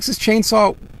 Was Texas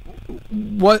Chainsaw?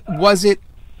 Was it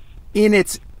in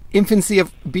its infancy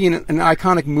of being an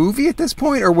iconic movie at this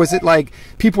point, or was it like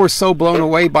people were so blown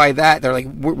away by that they're like,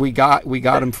 we got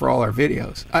him for all our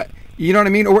videos? You know what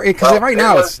I mean? Or because right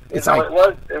now it was an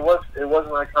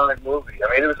iconic movie. I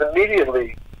mean, it was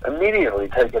immediately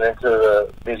taken into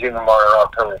the Museum of Modern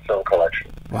Art permanent film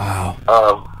collection. Wow.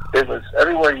 It was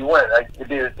everywhere you went. You'd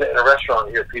be in a restaurant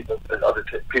and hear people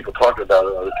talking about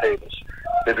it on the tables.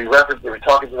 They'd be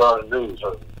talking about it on the news,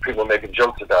 or people making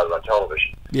jokes about it on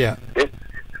television. Yeah. It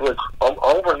was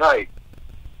overnight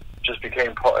just became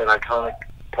an iconic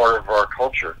part of our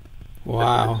culture.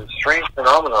 Wow. It's a strange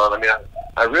phenomenon. I mean,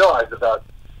 I realized about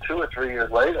 2 or 3 years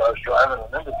later, I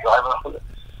remember driving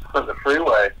on the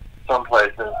freeway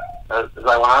someplace, and as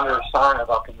I went under a sign, I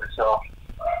thought to myself,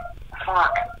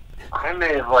 fuck, I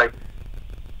may have,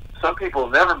 some people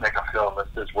never make a film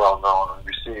that's this well known and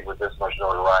received with this much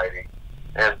notoriety.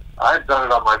 And I've done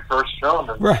it on my first film,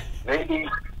 and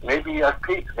maybe I've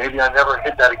peaked. Maybe I never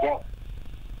hit that again.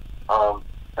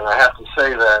 And I have to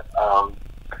say that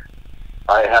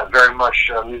I have very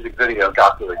much music video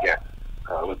got to it again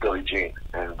with Billie Jean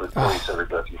and with Police Every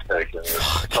Breath You Take, and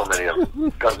so many of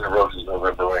them. Guns N' Roses,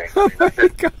 November Rain.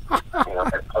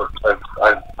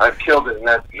 I've killed it in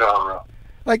that genre.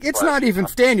 Like, it's not even,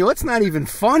 Daniel, it's not even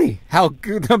funny how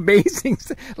good, amazing.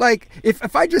 Like,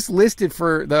 if I just listed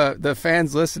for the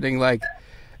fans listening, like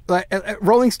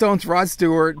Rolling Stones, Rod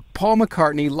Stewart, Paul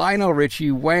McCartney, Lionel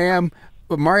Richie, Wham,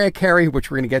 Mariah Carey,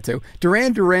 which we're going to get to,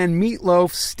 Duran Duran,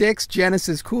 Meatloaf, Styx,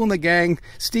 Genesis, Kool and the Gang,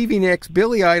 Stevie Nicks,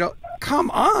 Billy Idol.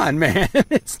 Come on, man.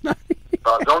 It's not even...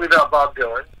 Don't leave out Bob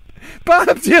Dylan. Bob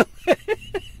Dylan.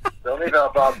 Don't leave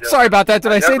out Bob Dylan. Sorry about that.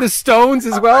 Did I say the Stones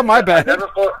as well? My bad.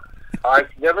 I've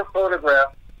never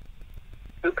photographed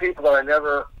two people that I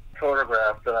never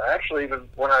photographed. And I actually, even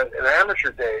when in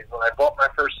amateur days, when I bought my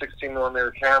first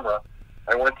 16mm camera,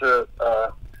 I went to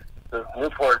the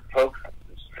Newport Folk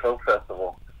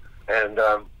Festival, and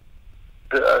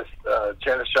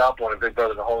Janis Joplin and Big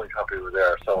Brother and the Holding Company were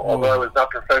there. So although I was not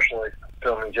professionally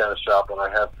filming Janis Joplin, I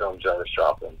have filmed Janis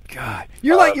Joplin. God,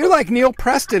 you're like Neil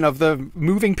Preston of the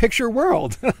moving picture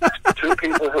world. The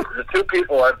two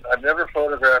people I've never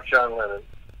photographed John Lennon.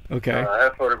 Okay. I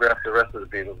have photographed the rest of the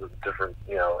Beatles in different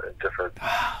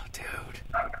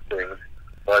things.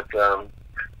 But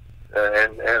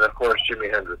and of course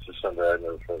Jimi Hendrix is somebody I've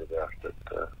never photographed.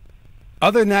 But,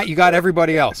 other than that, you got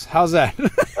everybody else. How's that?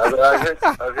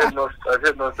 I've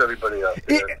hit most everybody else.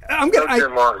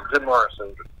 Jim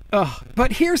Morrison. Oh,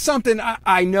 but here's something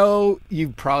I know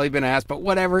you've probably been asked, but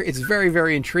whatever. It's very,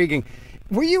 very intriguing.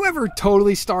 Were you ever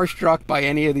totally starstruck by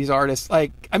any of these artists?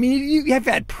 Like, I mean, you have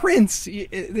had Prince.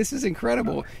 This is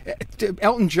incredible.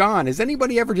 Elton John. Has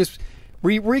anybody ever just... Were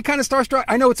you kind of starstruck?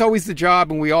 I know it's always the job,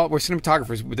 and we're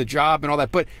cinematographers with the job and all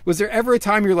that, but was there ever a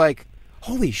time you're like,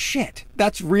 holy shit,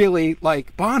 that's really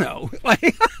like Bono?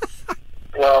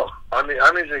 Well, I mean,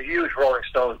 I'm a huge Rolling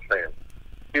Stones fan.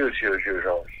 Huge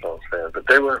Rolling Stones fan. But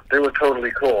they were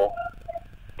totally cool.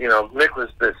 You know, Mick was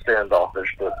a bit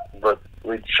standoffish, but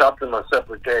we shot them on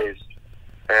separate days.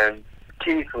 And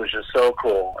Keith was just so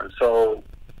cool and so,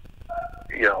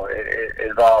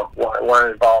 involved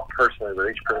personally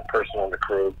with each person on the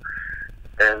crew.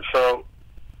 And so,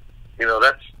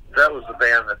 that was the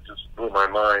band that just blew my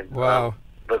mind. Wow.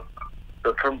 But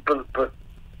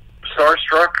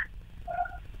starstruck,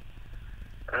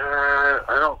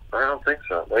 I don't think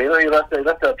so. Well, you left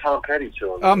out Tom Petty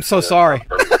too. I'm so sorry.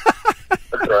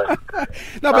 right.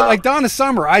 No, but like Donna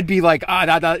Summer, I'd be like,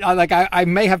 I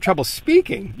may have trouble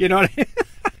speaking. You know what I mean?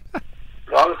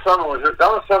 Donna Summer was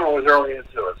early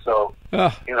into it, so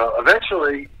you know,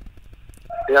 eventually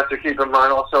you have to keep in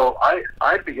mind. Also, I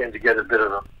began to get a bit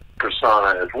of a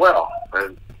persona as well,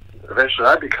 and eventually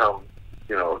I become,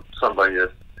 you know, somebody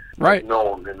that's right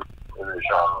known in the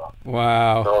genre.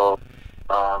 Wow. So,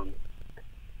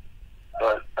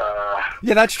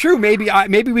 yeah, that's true.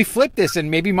 Maybe we flip this, and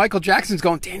maybe Michael Jackson's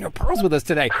going, Daniel Pearl's with us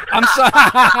today. I'm sorry.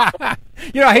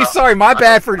 You know, hey, sorry, my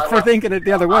bad for thinking it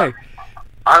the other way.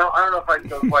 I don't know if I can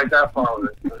go quite that far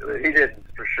with it. He didn't,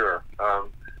 for sure.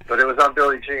 But it was on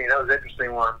Billie Jean. That was an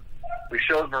interesting one. We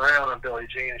showed him around on Billie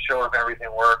Jean and showed him everything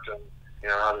worked, and you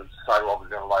know how the sidewalk was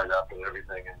going to light up and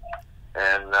everything.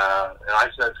 And I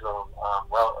said to him,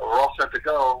 well, we're all set to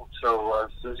go. So as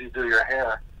soon as you do your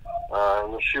hair,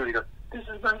 we'll shoot. He goes, this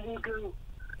is my new goo.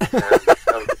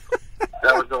 That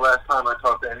was the last time I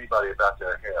talked to anybody about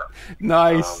their hair.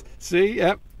 Nice. See,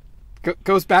 yep.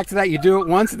 Goes back to that. You do it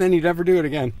once, and then you never do it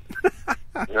again.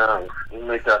 No, you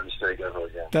make that mistake ever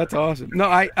again. That's awesome. No,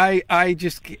 I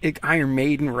just Iron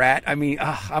Maiden, Rat. I mean,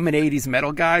 I'm an '80s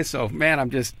metal guy, so man, I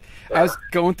was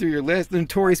going through your list.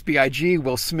 Notorious B.I.G.,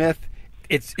 Will Smith.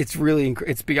 It's really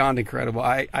beyond incredible.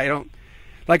 I don't.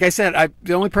 Like I said,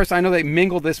 the only person I know that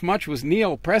mingled this much was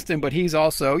Neil Preston, but he's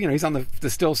also, you know, he's on the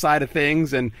still side of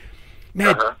things. And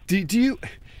man, do you?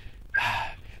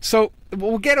 So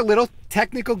we'll get a little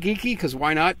technical geeky, because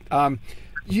why not?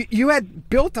 You had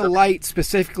built a light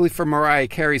specifically for Mariah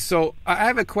Carey. So I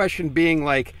have a question, being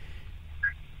like,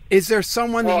 is there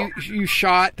someone that you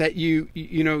shot that you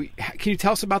know? Can you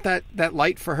tell us about that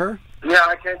light for her? Yeah,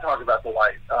 I can talk about the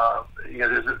light. You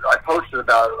know, I posted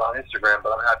about it on Instagram,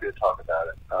 but I'm happy to talk about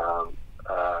it.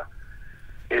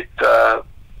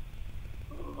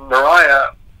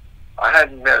 Mariah, I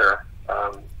hadn't met her.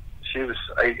 She was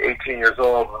 18 years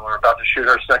old, and we were about to shoot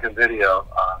her second video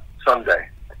Sunday.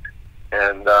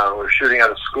 And we were shooting at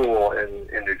a school in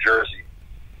New Jersey.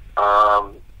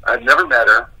 I'd never met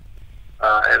her,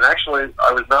 and actually,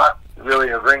 I was not really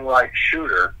a ring light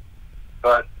shooter,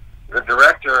 but the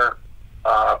director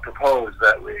proposed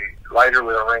that we light her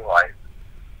with a ring light,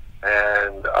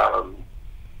 and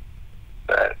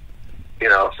that, you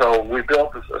know, so we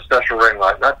built a special ring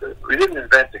light. We didn't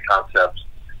invent the concept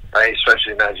by any stretch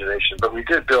of the imagination, but we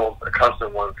did build a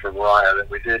custom one for Mariah that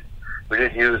we did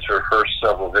use her first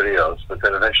several videos, but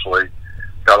then eventually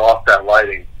got off that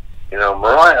lighting. You know,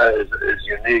 Mariah is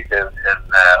unique in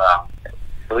that,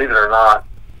 believe it or not,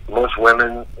 most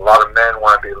women, a lot of men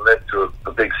want to be lit to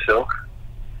a big silk,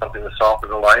 something to soften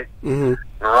the light. Mm-hmm.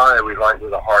 Mariah, we light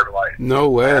with a hard light. No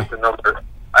way. I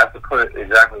have to put it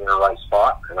exactly in the right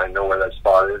spot, and I know where that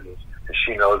spot is, and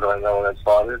she knows that I know where that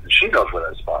spot is, and she knows where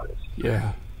that spot is.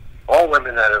 Yeah. All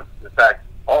women that have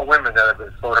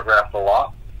been photographed a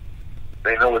lot,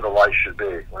 they know where the light should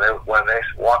be. When they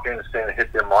walk in and stand and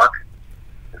hit their mark,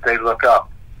 if they look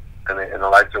up and the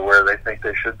lights are where they think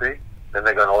they should be, then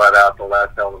they're going to let out the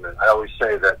last element. I always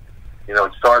say that, you know,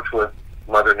 it starts with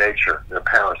Mother Nature, their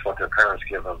parents, what their parents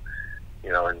give them,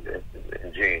 you know, in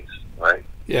genes, right?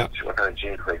 Yeah. What kind of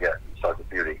genes they get, starts with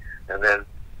beauty. And then,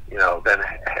 you know,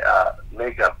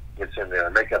 makeup gets in there.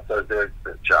 Makeup does their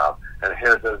job, and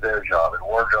hair does their job, and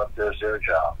wardrobe does their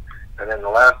job. And then the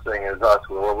last thing is us,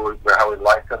 how we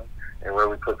light them and where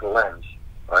we put the lens,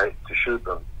 right, to shoot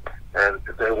them. And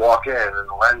if they walk in and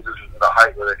the lens is at the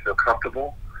height where they feel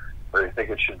comfortable, where they think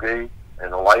it should be,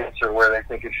 and the lights are where they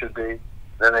think it should be,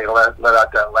 then they let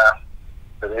out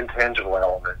that intangible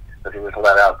element that he was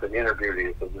let out, the inner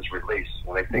beauty of this release.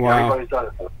 When they think everybody's done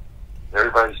it for them,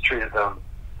 everybody's treated them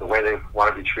the way they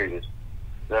want to be treated,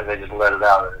 then they just let it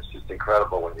out, and it's just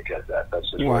incredible when you get that. That's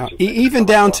just wow. Even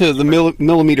down to the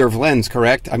millimeter of lens,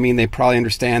 correct? I mean, they probably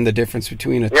understand the difference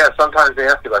between it. Yeah, sometimes they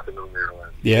ask you about the millimeter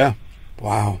lens. Yeah.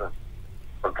 Wow.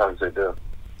 Sometimes they do.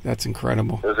 That's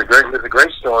incredible. There's a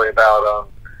great story about,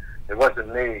 it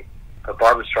wasn't me, but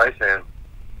Barbra Streisand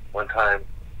one time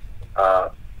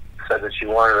said that she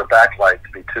wanted her backlight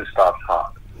to be 2 stops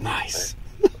hot. Nice.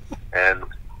 Right? And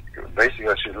basically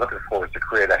what she's looking for is to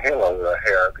create a halo with her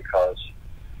hair, because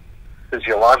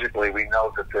physiologically we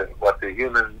know that what the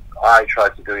human eye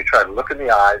tries to do, you try to look in the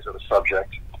eyes of the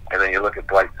subject, and then you look at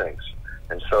bright things.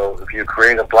 And so if you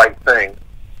create a bright thing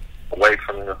away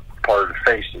from the part of the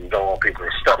face that you don't want people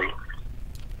to study,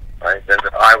 right, then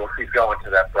the eye will keep going to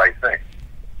that bright thing.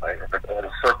 Right?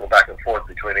 It'll circle back and forth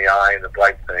between the eye and the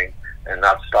bright thing, and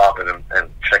not stop it and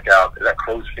check out, is that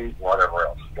crow's feet and whatever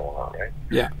else is going on, right?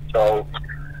 Yeah. So,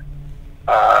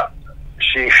 I'm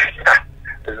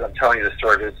telling you the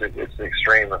story, it's the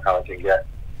extreme of how it can get.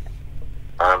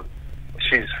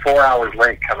 she's 4 hours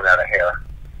late coming out of hair,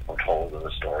 I'm told in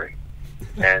the story.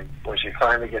 And when she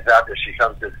finally gets out there, she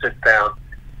comes and sits down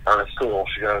on a stool.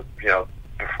 She's going to,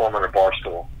 perform on a bar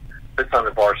stool. Sits on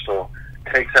the bar stool,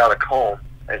 takes out a comb,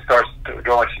 and starts to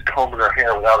go like she's combing her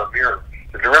hair without a mirror.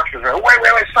 The director's like,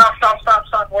 wait,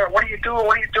 stop. What are you doing?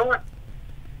 What are you doing?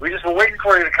 We just were waiting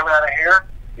for you to come out of here.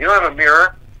 You don't have a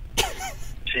mirror.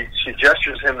 She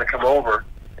gestures him to come over,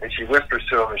 and she whispers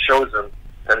to him and shows him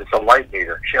that it's a light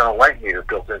meter. She had a light meter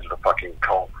built into the fucking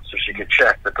comb, so she could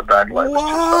check that the backlight was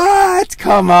just on. What?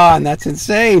 Come on, that's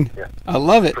insane. Yeah. I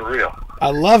love it. For real.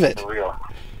 I love it. For real.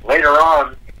 Later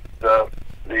on, the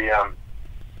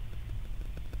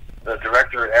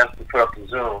director asked to put up the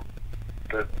zoom.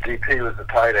 The DP was a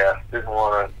tight ass, didn't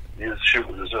want to shoot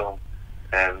with the zoom,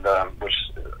 and which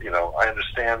I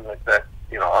understand that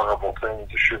honorable thing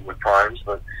to shoot with primes,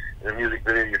 but in a music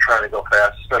video you're trying to go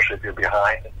fast, especially if you're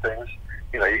behind and things.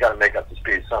 You got to make up the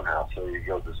speed somehow, so you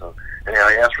go to zoom. And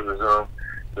I asked for the zoom.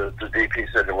 The DP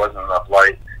said there wasn't enough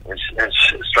light, and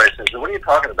Strice said, "What are you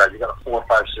talking about? You got a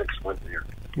 4.56 with you."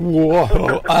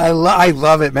 Whoa, I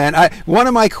love it, man. One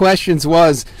of my questions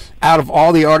was, out of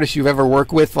all the artists you've ever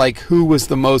worked with, like, who was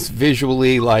the most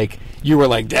visually, like, you were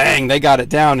like, dang, they got it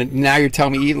down, and now you're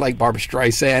telling me even like Barbra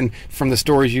Streisand from the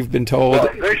stories you've been told. Well,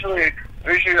 visually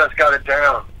that's got it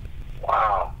down.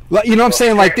 Wow. You know what I'm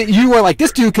saying? Like, you were like,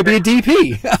 this dude could be a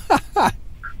DP.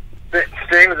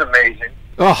 Sting is amazing.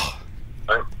 Oh.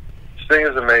 Sting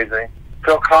is amazing.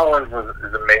 Phil Collins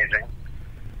is amazing.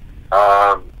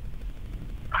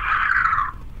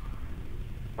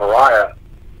 Mariah,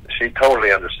 she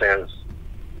totally understands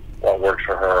what works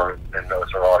for her and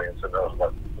knows her audience and knows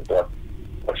what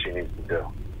she needs to do.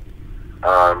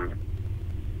 I'm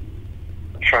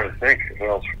trying to think who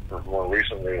else more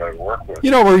recently I worked with.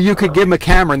 Where you could give them a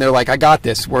camera and they're like, I got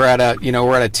this. We're at a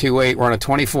 2.8, we're on a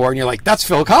 24, and you're like, that's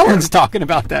Phil Collins talking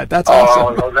about that. That's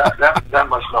awesome. Oh, that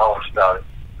much knowledge about it.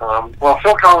 Well,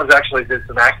 Phil Collins actually did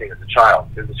some acting as a child.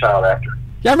 He was a child actor.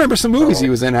 Yeah, I remember some movies he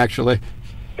was in, actually.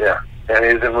 Yeah, and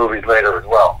he was in movies later as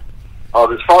well.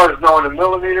 As far as knowing the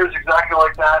millimeters exactly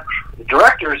like that, the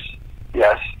directors,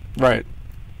 yes. Right.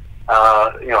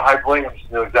 Hype Williams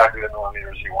knew exactly the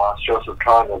millimeters he wants. Joseph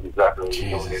Kahn knows exactly the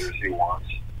millimeters he wants.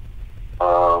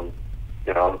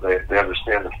 They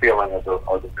understand the feeling of the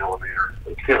millimeter,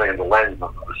 the feeling of the lens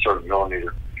of a certain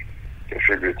millimeter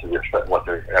contribute to the effect, what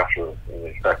they're after in the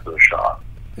effect of the shot.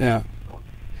 Yeah.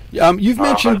 You've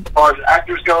mentioned... As far as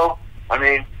actors go,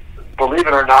 believe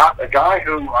it or not, a guy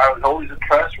who I was always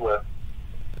impressed with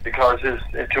because his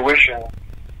intuition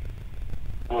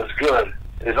was good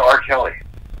is R. Kelly.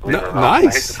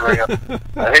 Nice. I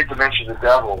hate to mention the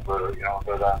devil, but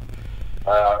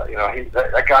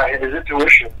that guy, his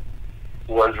intuition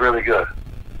was really good.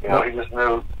 He just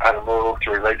knew how to move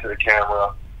to relate to the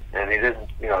camera, and he didn't.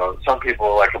 Some people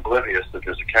are like oblivious that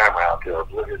there's a camera out there,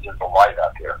 oblivious there's a light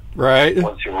out there. Right.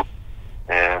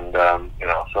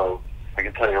 So I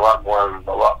can tell you a lot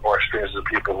more experiences of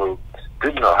people who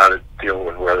didn't know how to deal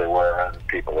with where they were and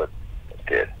people that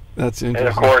did. That's interesting. And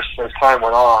of course, as time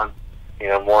went on,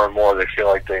 more and more they feel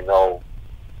like they know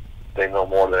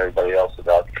more than everybody else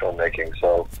about filmmaking.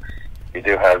 So you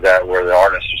do have that where the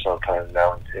artists are sometimes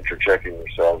now interjecting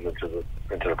themselves into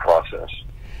the process,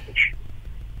 which,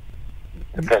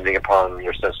 depending upon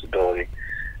your sensibility.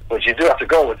 But you do have to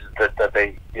go with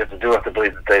that you have to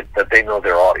believe that they know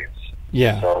their audience.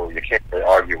 Yeah. So you can't really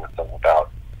argue with them about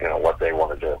what they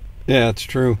want to do. Yeah, that's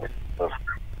true.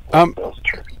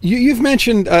 You've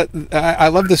mentioned I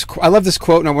love this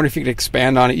quote, and I wonder if you could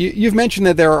expand on it. You've mentioned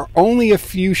that there are only a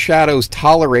few shadows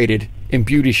tolerated in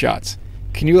beauty shots.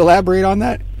 Can you elaborate on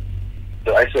that?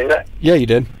 Did I say that? Yeah, you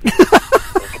did.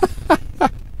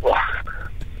 Well,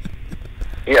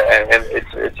 yeah, and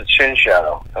it's a chin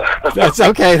shadow. That's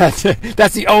okay. That's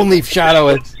the only shadow.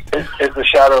 It's the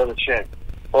shadow of the chin.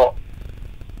 Well,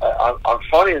 I'm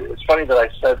funny. It's funny that I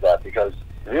said that because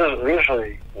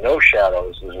usually no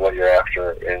shadows is what you're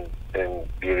after in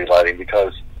beauty lighting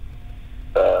because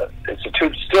it's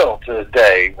still to this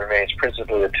day remains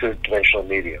principally a two-dimensional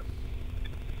medium.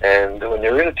 And when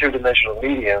you're in a two-dimensional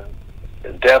medium,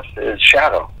 depth is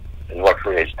shadow, is what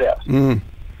creates depth. Mm.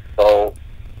 So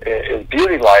in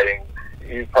beauty lighting,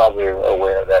 you probably are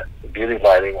aware that beauty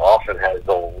lighting often has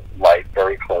the light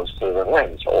very close to the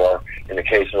lens, or in the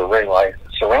case of a ring light,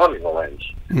 surrounding the lens.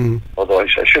 Mm. Although I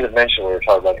should have mentioned when we were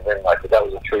talking about the ring light, but that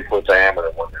was a 3-foot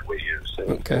diameter one that we used. It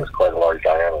was quite a large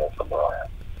diameter for Mariah.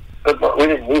 But we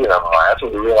didn't need it on Mariah. That's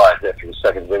what we realized after the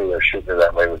second video shooting her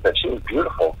that way, was that she was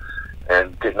beautiful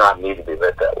and did not need to be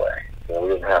lit that way. We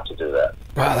didn't have to do that.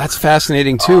 Wow, that's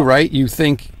fascinating too, right? You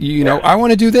think, I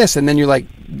want to do this, and then you're like,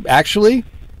 actually,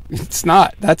 it's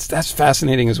not. That's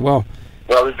fascinating as well.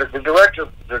 Well, the director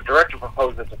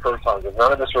proposed it the first time because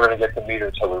none of us were going to get to meet her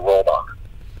until we rolled on her.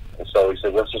 And so we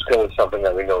said, let's just go with something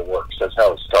that we know works. That's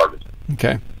how it started.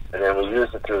 Okay. And then we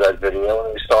used it through that video,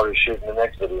 and we started shooting the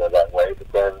next video that way.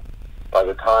 But then by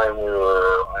the time we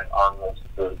were on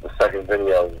the second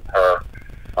video with her,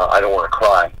 I Don't Want to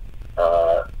Cry,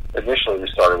 initially we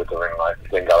started with the ring light,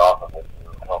 but then got off of it.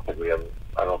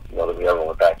 I don't know that we ever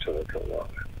went back to it.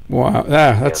 Wow,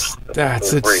 it's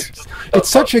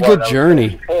such a good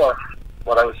journey.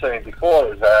 What I was saying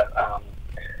before is that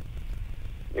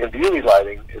in beauty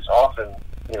lighting, it's often,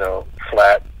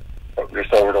 flat,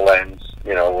 just over the lens,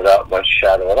 without much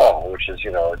shadow at all, which is,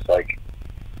 it's like,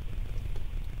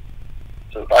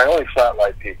 so I only flat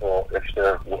light people if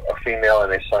they're a female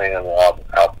and they sang on the album.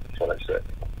 That's what I said.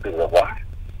 People are why.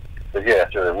 But yeah,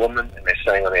 if they're a woman and they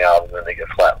sang on the album, then they get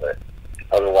flat lit.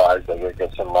 Otherwise, they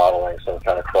get some modeling, some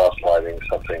kind of cross lighting,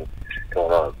 something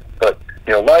going on. But,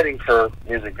 lighting for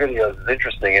music videos is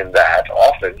interesting in that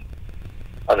often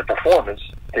on the performance,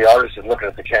 the artist is looking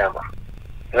at the camera.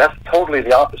 And that's totally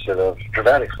the opposite of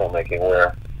dramatic filmmaking,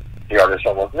 where the artist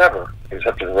almost never,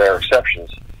 except in rare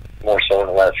exceptions, more so in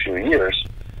the last few years,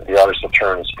 the artist will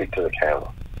turn and speak to the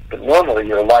camera. But normally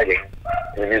you're lighting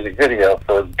in a music video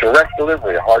for direct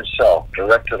delivery, a hard sell,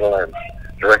 direct to the lens,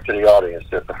 direct to the audience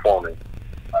they're performing.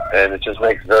 And it just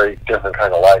makes very different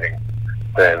kind of lighting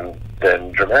than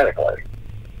dramatic lighting.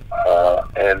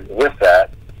 And with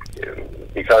that,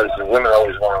 because women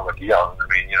always want to look young,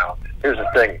 here's the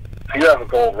thing. If you have a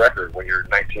gold record when you're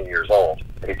 19 years old,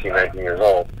 18, 19 years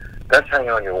old, that's hanging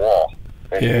on your wall.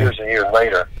 And years and years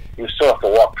later, you still have to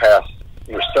walk past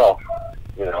yourself,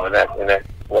 and that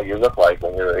what you look like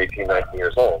when you're 18, 19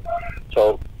 years old.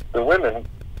 So the women,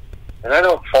 and I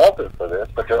don't fault them for this,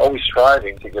 but they're always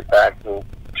striving to get back to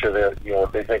their,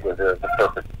 what they think was the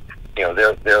perfect,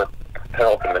 their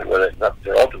penultimate, not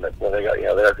their ultimate, when they got,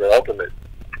 their ultimate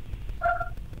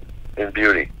in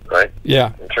beauty, right?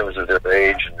 Yeah. In terms of their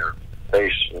age and their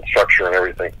face and structure and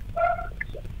everything.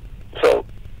 So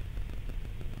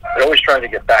they're always trying to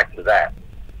get back to that.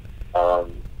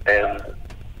 And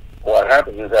what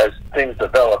happens is as things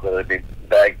develop, whether it be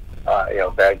bags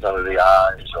under the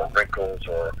eyes or wrinkles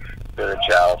or a bit of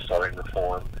jowl starting to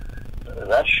form,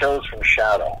 that shows from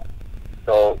shadow.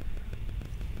 So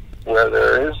where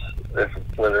there is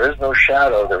no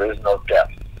shadow, there is no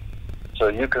depth. So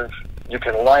you can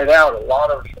light out a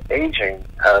lot of aging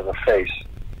out of the face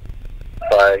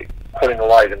by putting the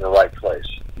light in the right place.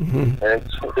 Mm-hmm. And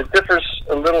it differs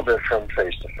a little bit from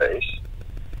face to face,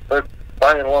 but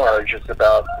by and large, it's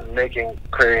about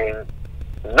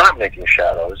not making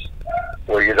shadows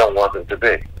where you don't want them to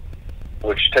be.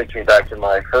 Which takes me back to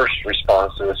my first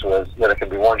response to this was that it can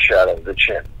be one shadow, the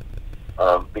chin.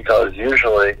 Because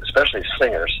usually, especially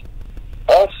singers,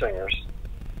 all singers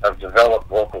have developed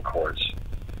vocal cords.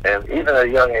 And even at a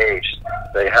young age,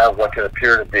 they have what can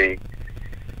appear to be,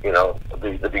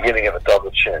 the beginning of a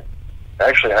double chin. It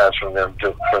actually has from them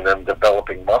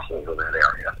developing muscles in that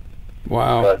area.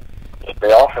 Wow. But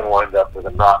they often wind up with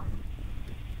a not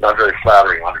very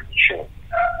flattering under the chin.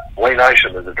 Wayne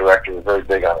Isham, as a director, was very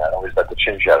big on that. Always got the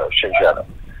chin shadow.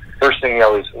 First thing he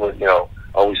always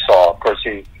saw. Of course,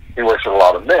 he works with a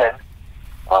lot of men.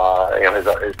 He's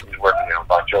working on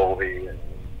Bon Jovi, and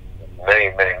many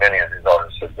of his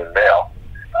artists have been male.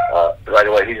 Right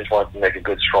away, he just wanted to make a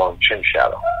good, strong chin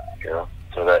shadow,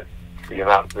 so that you're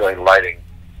not really lighting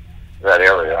that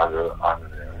area under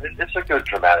there. It's a good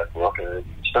dramatic look, and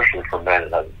especially for men,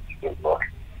 it's a good look.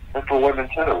 And for women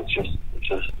too, it's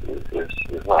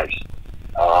nice.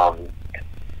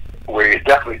 Where you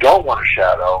definitely don't want a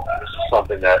shadow, and this is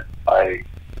something that I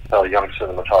tell young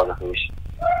cinematographers.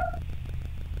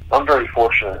 I'm very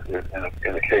fortunate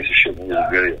in the case of shooting music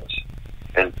videos.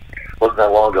 And it wasn't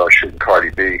that long ago I was shooting Cardi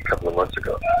B a couple of months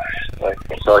ago. Right?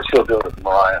 So I still do it with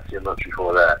Mariah a few months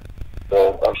before that.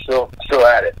 So I'm still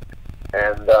at it.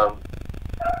 And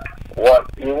what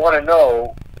you want to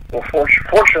know, well,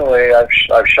 fortunately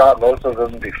I've shot most of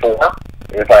them before.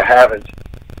 And if I haven't,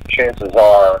 chances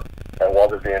are that while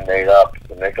they're being made up,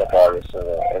 the makeup artist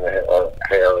or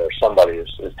hair or somebody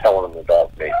is telling them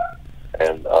about me.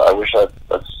 And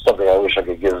that's something I wish I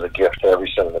could give as a gift to every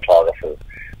cinematographer,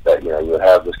 that you would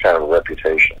have this kind of a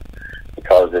reputation,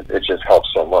 because it just helps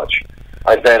so much.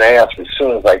 I then ask as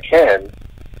soon as I can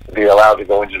to be allowed to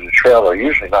go into the trailer,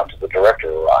 usually not until the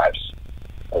director arrives,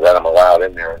 that I'm allowed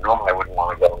in there. Normally I wouldn't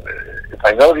want to go. If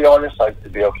I know the artist,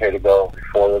 it'd be okay to go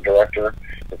before the director.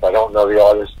 If I don't know the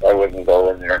artist, I wouldn't go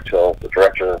in there until the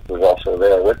director was also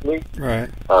there with me. Right.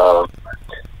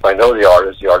 If I know the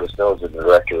artist knows that the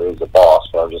director is the boss,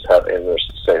 but I'll just have in there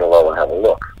to say hello and have a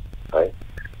look. right?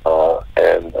 But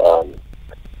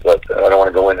I don't want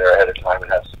to go in there ahead of time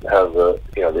and have the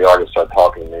the artist start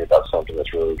talking to me about something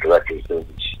that's really director's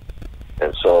business,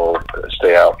 and so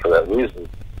stay out for that reason.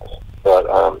 But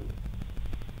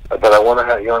I want to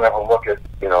have them look at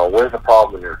where's the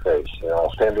problem in your face.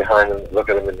 I'll stand behind them, look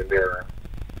at them in the mirror,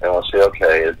 and I'll say,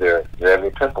 okay, do they have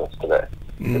any pimples today?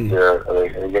 Are they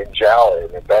getting jowly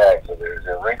in their bags? Is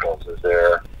there wrinkles? Is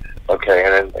there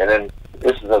and then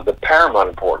this is of the paramount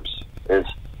importance is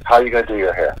how you're going to do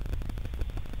your hair.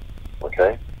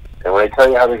 Okay? And when I tell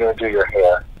you how they're going to do your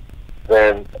hair,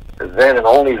 then and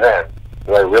only then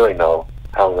do I really know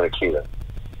how I'm going to keep it.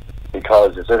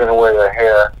 Because if they're going to wear their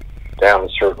hair down a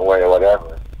certain way or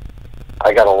whatever,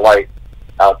 I got to light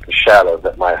out the shadows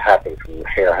that might happen from your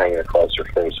hair hanging across your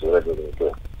face or whatever they're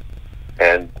doing.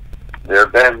 And there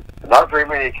have been not very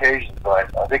many occasions, but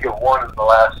I think of one in the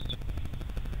last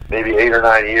maybe 8 or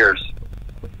 9 years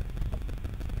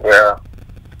where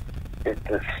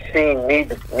the scene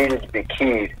needed to be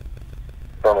keyed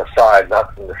from a side,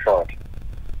 not from the front.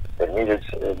 It needed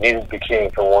to be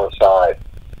keying from one side.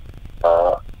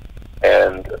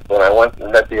 And when I went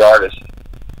and met the artist,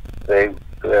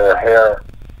 their hair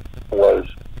was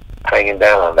hanging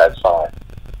down on that side.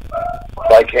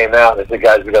 So I came out and I said,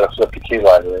 guys, we got to flip the key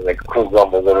light. And they crew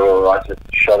grumbled. I said,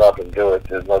 shut up and do it.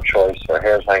 There's no choice. Our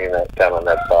hair's hanging down on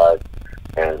that side.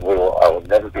 And I will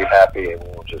never be happy, and we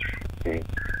will just be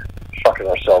fucking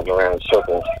ourselves around in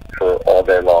circles for all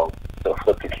day long. So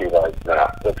flip the key light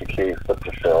now. Flip the key, flip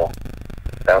the fill.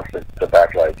 Bounce the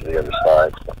backlight to the other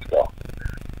side. Let's go.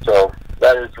 So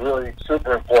that is really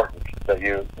super important that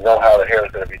you know how the hair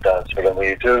is going to be done, so that when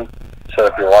you do set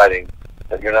up your lighting,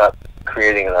 that you're not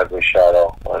creating an ugly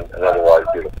shadow on an otherwise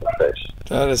beautiful face.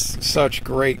 That is such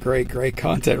great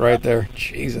content right there.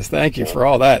 Jesus, thank you for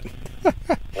all that.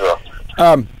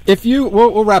 Yeah. If you,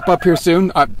 we'll wrap up here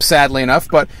soon, sadly enough,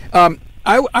 but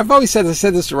I've always said, I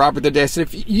said this to Robert the day, I said,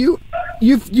 if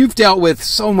you've dealt with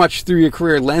so much through your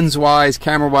career, lens-wise,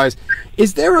 camera-wise,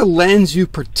 is there a lens you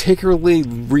particularly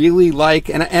really like?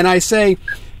 And I say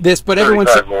this, but everyone's...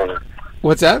 35 millimeter.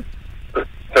 What's that?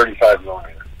 35 millimeter.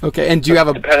 Okay, and do you have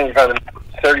a... Depending on the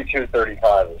 32,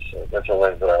 35, that's a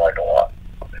lens that I like a lot.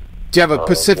 Do you have a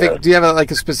specific? Yeah. Do you have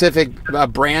a specific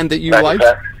brand that you like?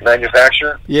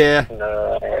 Manufacturer? Yeah.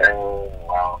 No.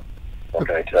 Wow. What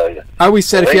can I tell you? I always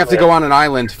said if you have to go on an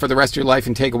island for the rest of your life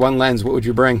and take one lens, what would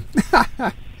you bring? If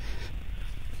I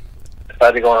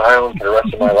had to go on an island for the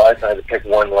rest of my life, I had to pick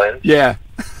one lens. Yeah.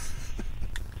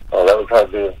 Oh, that would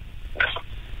probably be.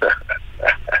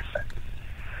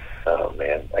 Oh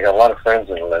man, I got a lot of friends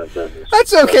in the lens business.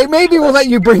 That's okay. Maybe we'll let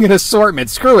you bring an assortment.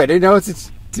 Screw it.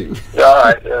 it's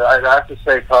yeah, I'd have to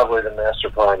say probably the Master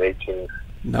Prime 18.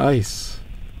 Nice.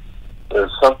 There's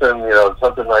something,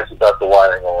 something nice about the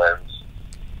wide-angle lens,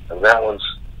 and that one's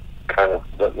kind of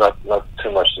not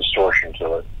too much distortion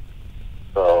to it.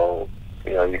 So,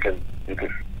 you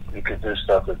could do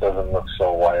stuff that doesn't look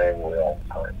so wide-angle all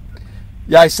the time.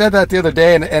 Yeah, I said that the other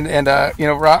day, and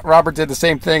Robert did the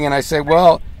same thing, and I said,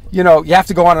 well, you have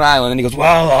to go on an island. And he goes,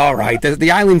 well, all right. The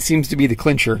island seems to be the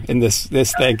clincher in this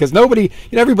thing. Because everybody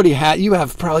you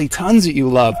have probably tons that you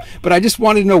love. But I just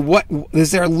wanted to know, what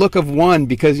is there a look of one?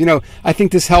 Because, I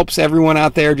think this helps everyone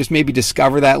out there just maybe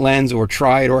discover that lens or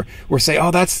try it or say,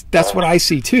 oh, that's what I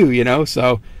see too,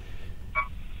 so.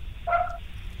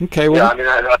 Okay. Well,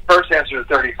 yeah, I first answer is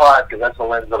 35 because that's a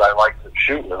lens that I like to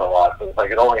shoot with a lot. But if I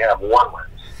could only have one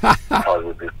lens,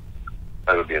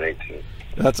 that would be an 18.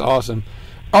 That's awesome.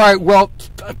 All right, well,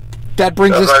 that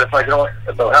brings us... Right, how about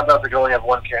if I could only have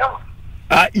one camera?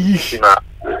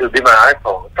 It would be my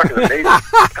iPhone. It's fucking amazing.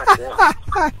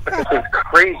 It's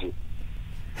crazy.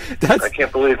 I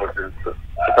can't believe what the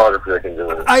photography I can do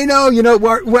with it. I know,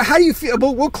 how do you feel...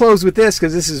 We'll close with this,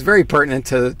 because this is very pertinent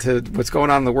to what's going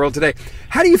on in the world today.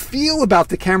 How do you feel about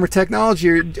the camera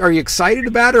technology? Are you excited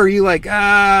about it, or are you like,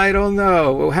 I don't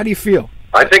know? How do you feel?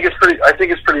 I think it's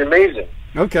pretty amazing.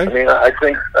 Okay. I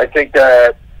think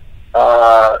that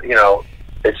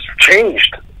it's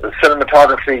changed. The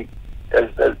cinematography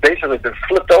has basically been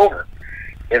flipped over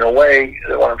in a way.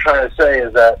 What I'm trying to say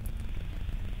is that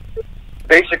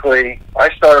basically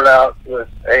I started out with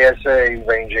ASA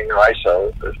ranging, or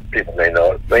ISO, as people may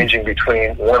know it, ranging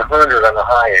between 100 on the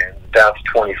high end down to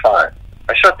 25.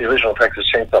 I shot the original Texas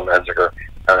Chainsaw Massacre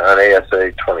on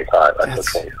ASA 25.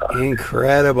 That's 25.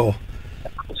 Incredible.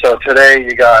 So today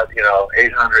you got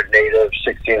 800 native,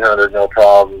 1600 no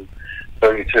problem,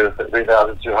 32,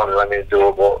 3200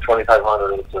 doable,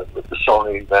 2500 with the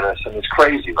Sony Venice, and it's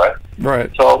crazy, right?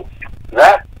 Right. So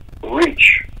that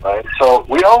reach, right? So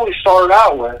we always started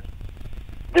out with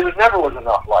there never was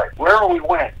enough light. Wherever we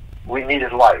went, we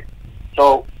needed light.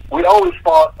 So we always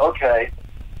thought, okay,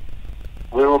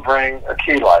 we will bring a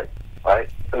key light, right?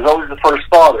 It was always the first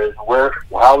thought is,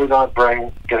 how are we going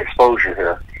to get exposure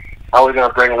here? How are we going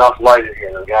to bring enough light in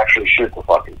here that we can actually shoot the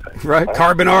fucking thing? Right,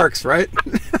 carbon arcs, right?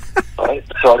 Right.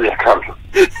 So yeah, carbon.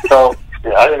 So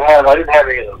yeah, I didn't have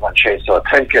any of those on Chainsaw.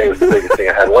 10K was the biggest thing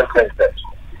I had. One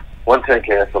 10K,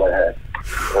 that's what I had,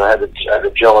 and I had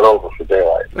to gel it over for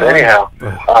daylight. But anyhow,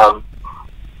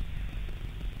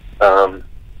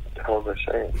 what was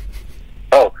I saying?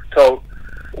 Oh, so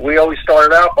we always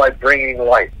started out by bringing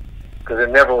light because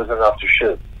it never was enough to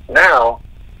shoot. Now,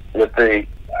 with the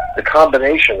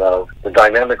combination of the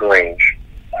dynamic range,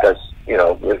 that's,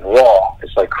 with RAW,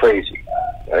 it's like crazy,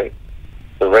 right?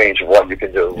 The range of what you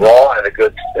can do, RAW and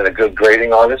a good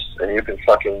grading artist, and you can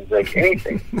fucking make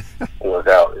anything work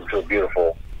out into a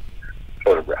beautiful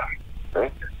photograph,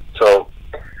 right? So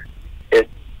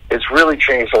it's really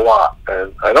changed a lot,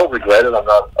 and I don't regret it. I'm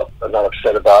not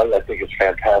upset about it. I think it's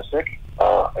fantastic.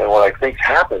 And what I think's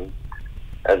happened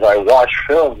as I watch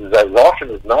films is that as often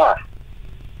as not,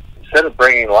 instead of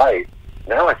bringing light,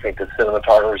 now I think the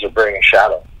cinematographers are bringing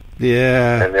shadow.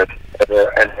 Yeah. And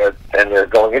they're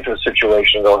going into a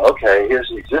situation going, okay, here's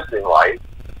the existing light,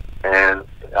 and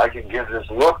I can give this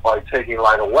look by taking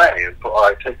light away, and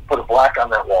put a black on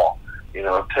that wall.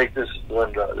 Take this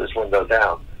window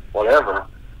down, whatever.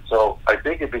 So I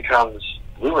think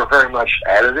we were very much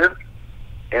additive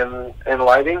in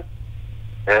lighting,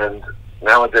 and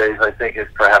nowadays I think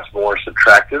it's perhaps more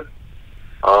subtractive.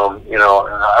 And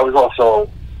I was also,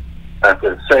 I have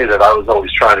to say that I was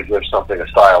always trying to give something a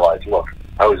stylized look.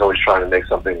 I was always trying to make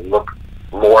something look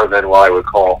more than what I would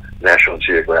call National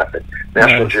Geographic.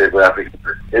 National Geographic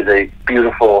is a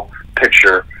beautiful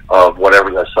picture of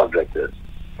whatever that subject is.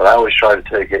 But I always try to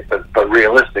take it, but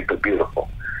realistic, but beautiful.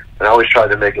 And I always try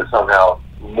to make it somehow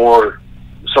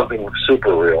something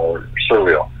super real or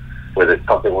surreal with it,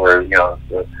 something where,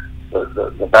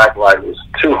 the backlight was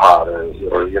too hot or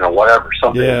whatever,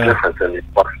 something different than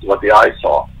what the eye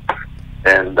saw.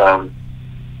 And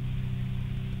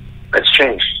it's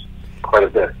changed quite a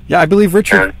bit. Yeah, I believe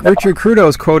Richard Crudo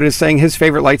is quoted as saying his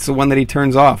favorite light's the one that he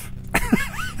turns off.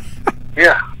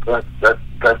 Yeah, that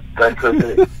could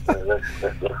be.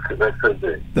 that could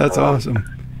be. That's awesome.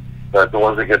 But the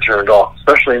ones that get turned off,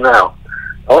 especially now.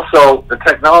 Also, the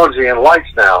technology in lights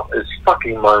now is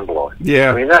fucking mind-blowing.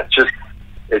 Yeah. I mean,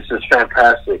 it's just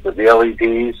fantastic with the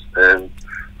LEDs, and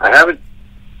I haven't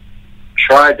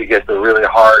tried to get the really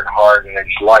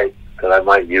hard-edged light that I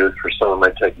might use for some of my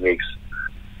techniques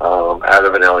out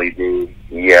of an LED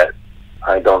yet.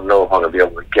 I don't know if I'm going to be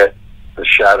able to get the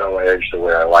shadow edge the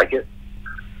way I like it.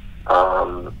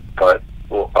 But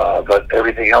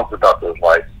everything else about those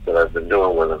lights that I've been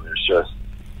doing with them is just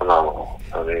phenomenal.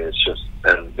 I mean, it's just,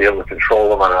 and be able to control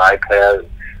them on an iPad, and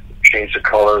change the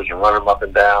colors and run them up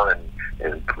and down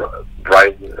and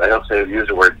brighten. I don't say use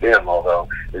the word dim, although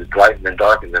it's brighten and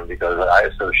darken them because I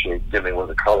associate dimming with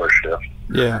a color shift.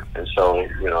 Yeah. And so,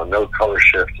 no color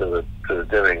shift to the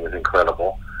dimming is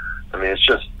incredible. I mean, it's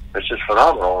just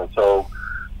phenomenal. And so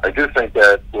I do think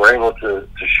that we're able to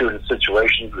shoot in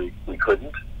situations we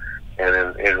couldn't,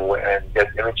 and get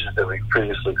images that we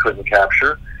previously couldn't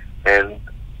capture, and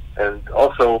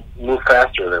also move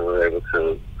faster than we were able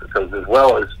to, because as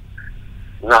well as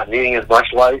not needing as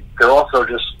much light, they're also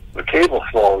just, the cable's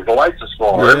smaller, the lights are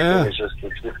smaller, everything is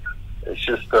it's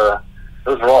just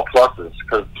those are all pluses,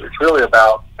 because it's really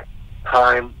about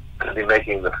time to be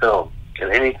making the film,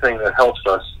 and anything that helps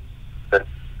us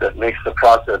that makes the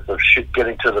process of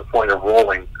getting to the point of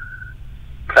rolling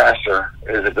faster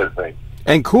is a good thing.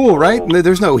 And cool, right?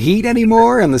 There's no heat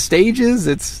anymore on the stages.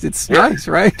 It's nice,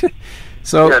 right?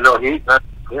 So no heat.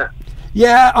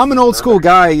 Yeah, I'm an old school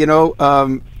guy.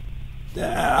 I'm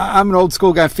an old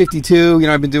school guy. 52.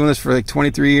 I've been doing this for like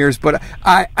 23 years. But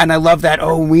I love that.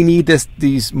 Oh, we need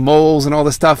these moles and all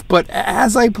this stuff. But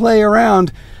as I play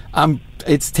around,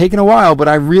 it's taken a while, but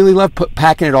I really love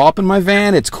packing it all up in my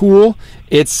van. It's cool,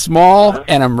 it's small,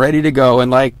 and I'm ready to go.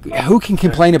 And who can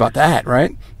complain about that,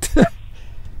 right?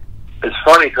 It's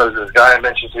funny because this guy I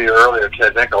mentioned to you earlier,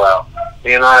 Ted Nicolau,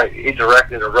 he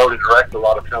directed or wrote and directed a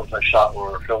lot of films I shot when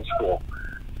we were in film school.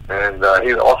 And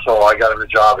I got him a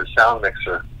job as sound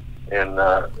mixer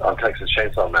on Texas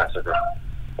Chainsaw Massacre.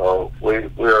 So we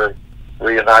were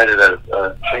reunited at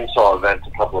a chainsaw event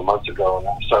a couple of months ago, and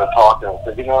we started talking. I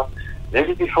said,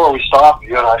 maybe before we stop,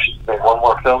 you and I should make one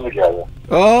more film together.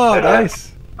 Oh,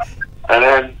 nice. And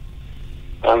then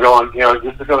I'm going,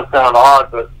 this is going to sound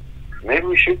odd, but maybe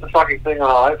we shoot the fucking thing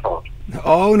on an iPhone.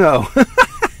 Oh, no.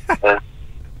 And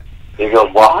he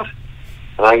goes, what?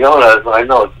 And I go, I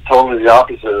know it's totally the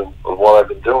opposite of what I've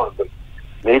been doing, but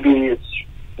maybe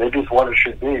it's what it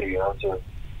should be. You know,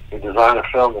 to design a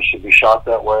film that should be shot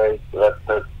that way. That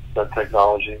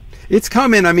technology. It's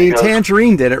coming. I mean,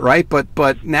 Tangerine did it, right?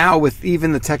 But now with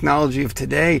even the technology of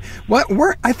today,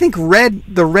 I think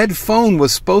the red phone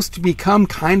was supposed to become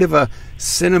kind of a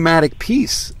cinematic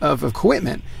piece of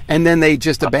equipment, and then they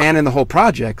just abandoned the whole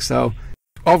project. So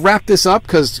I'll wrap this up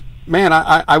because, man,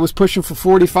 I was pushing for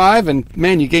 45, and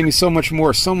man, you gave me so much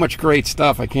more, so much great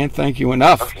stuff. I can't thank you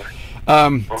enough. Okay.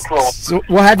 So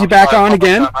we'll have you back on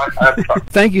again.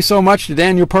 Thank you so much to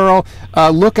Daniel Pearl.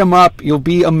 Look him up. You'll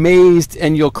be amazed,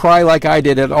 and you'll cry like I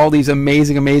did at all these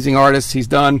amazing artists he's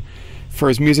done for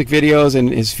his music videos and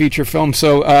his feature films.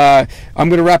 So I'm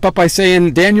going to wrap up by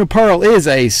saying Daniel Pearl is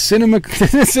a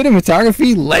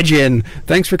cinematography legend.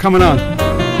 Thanks for coming on.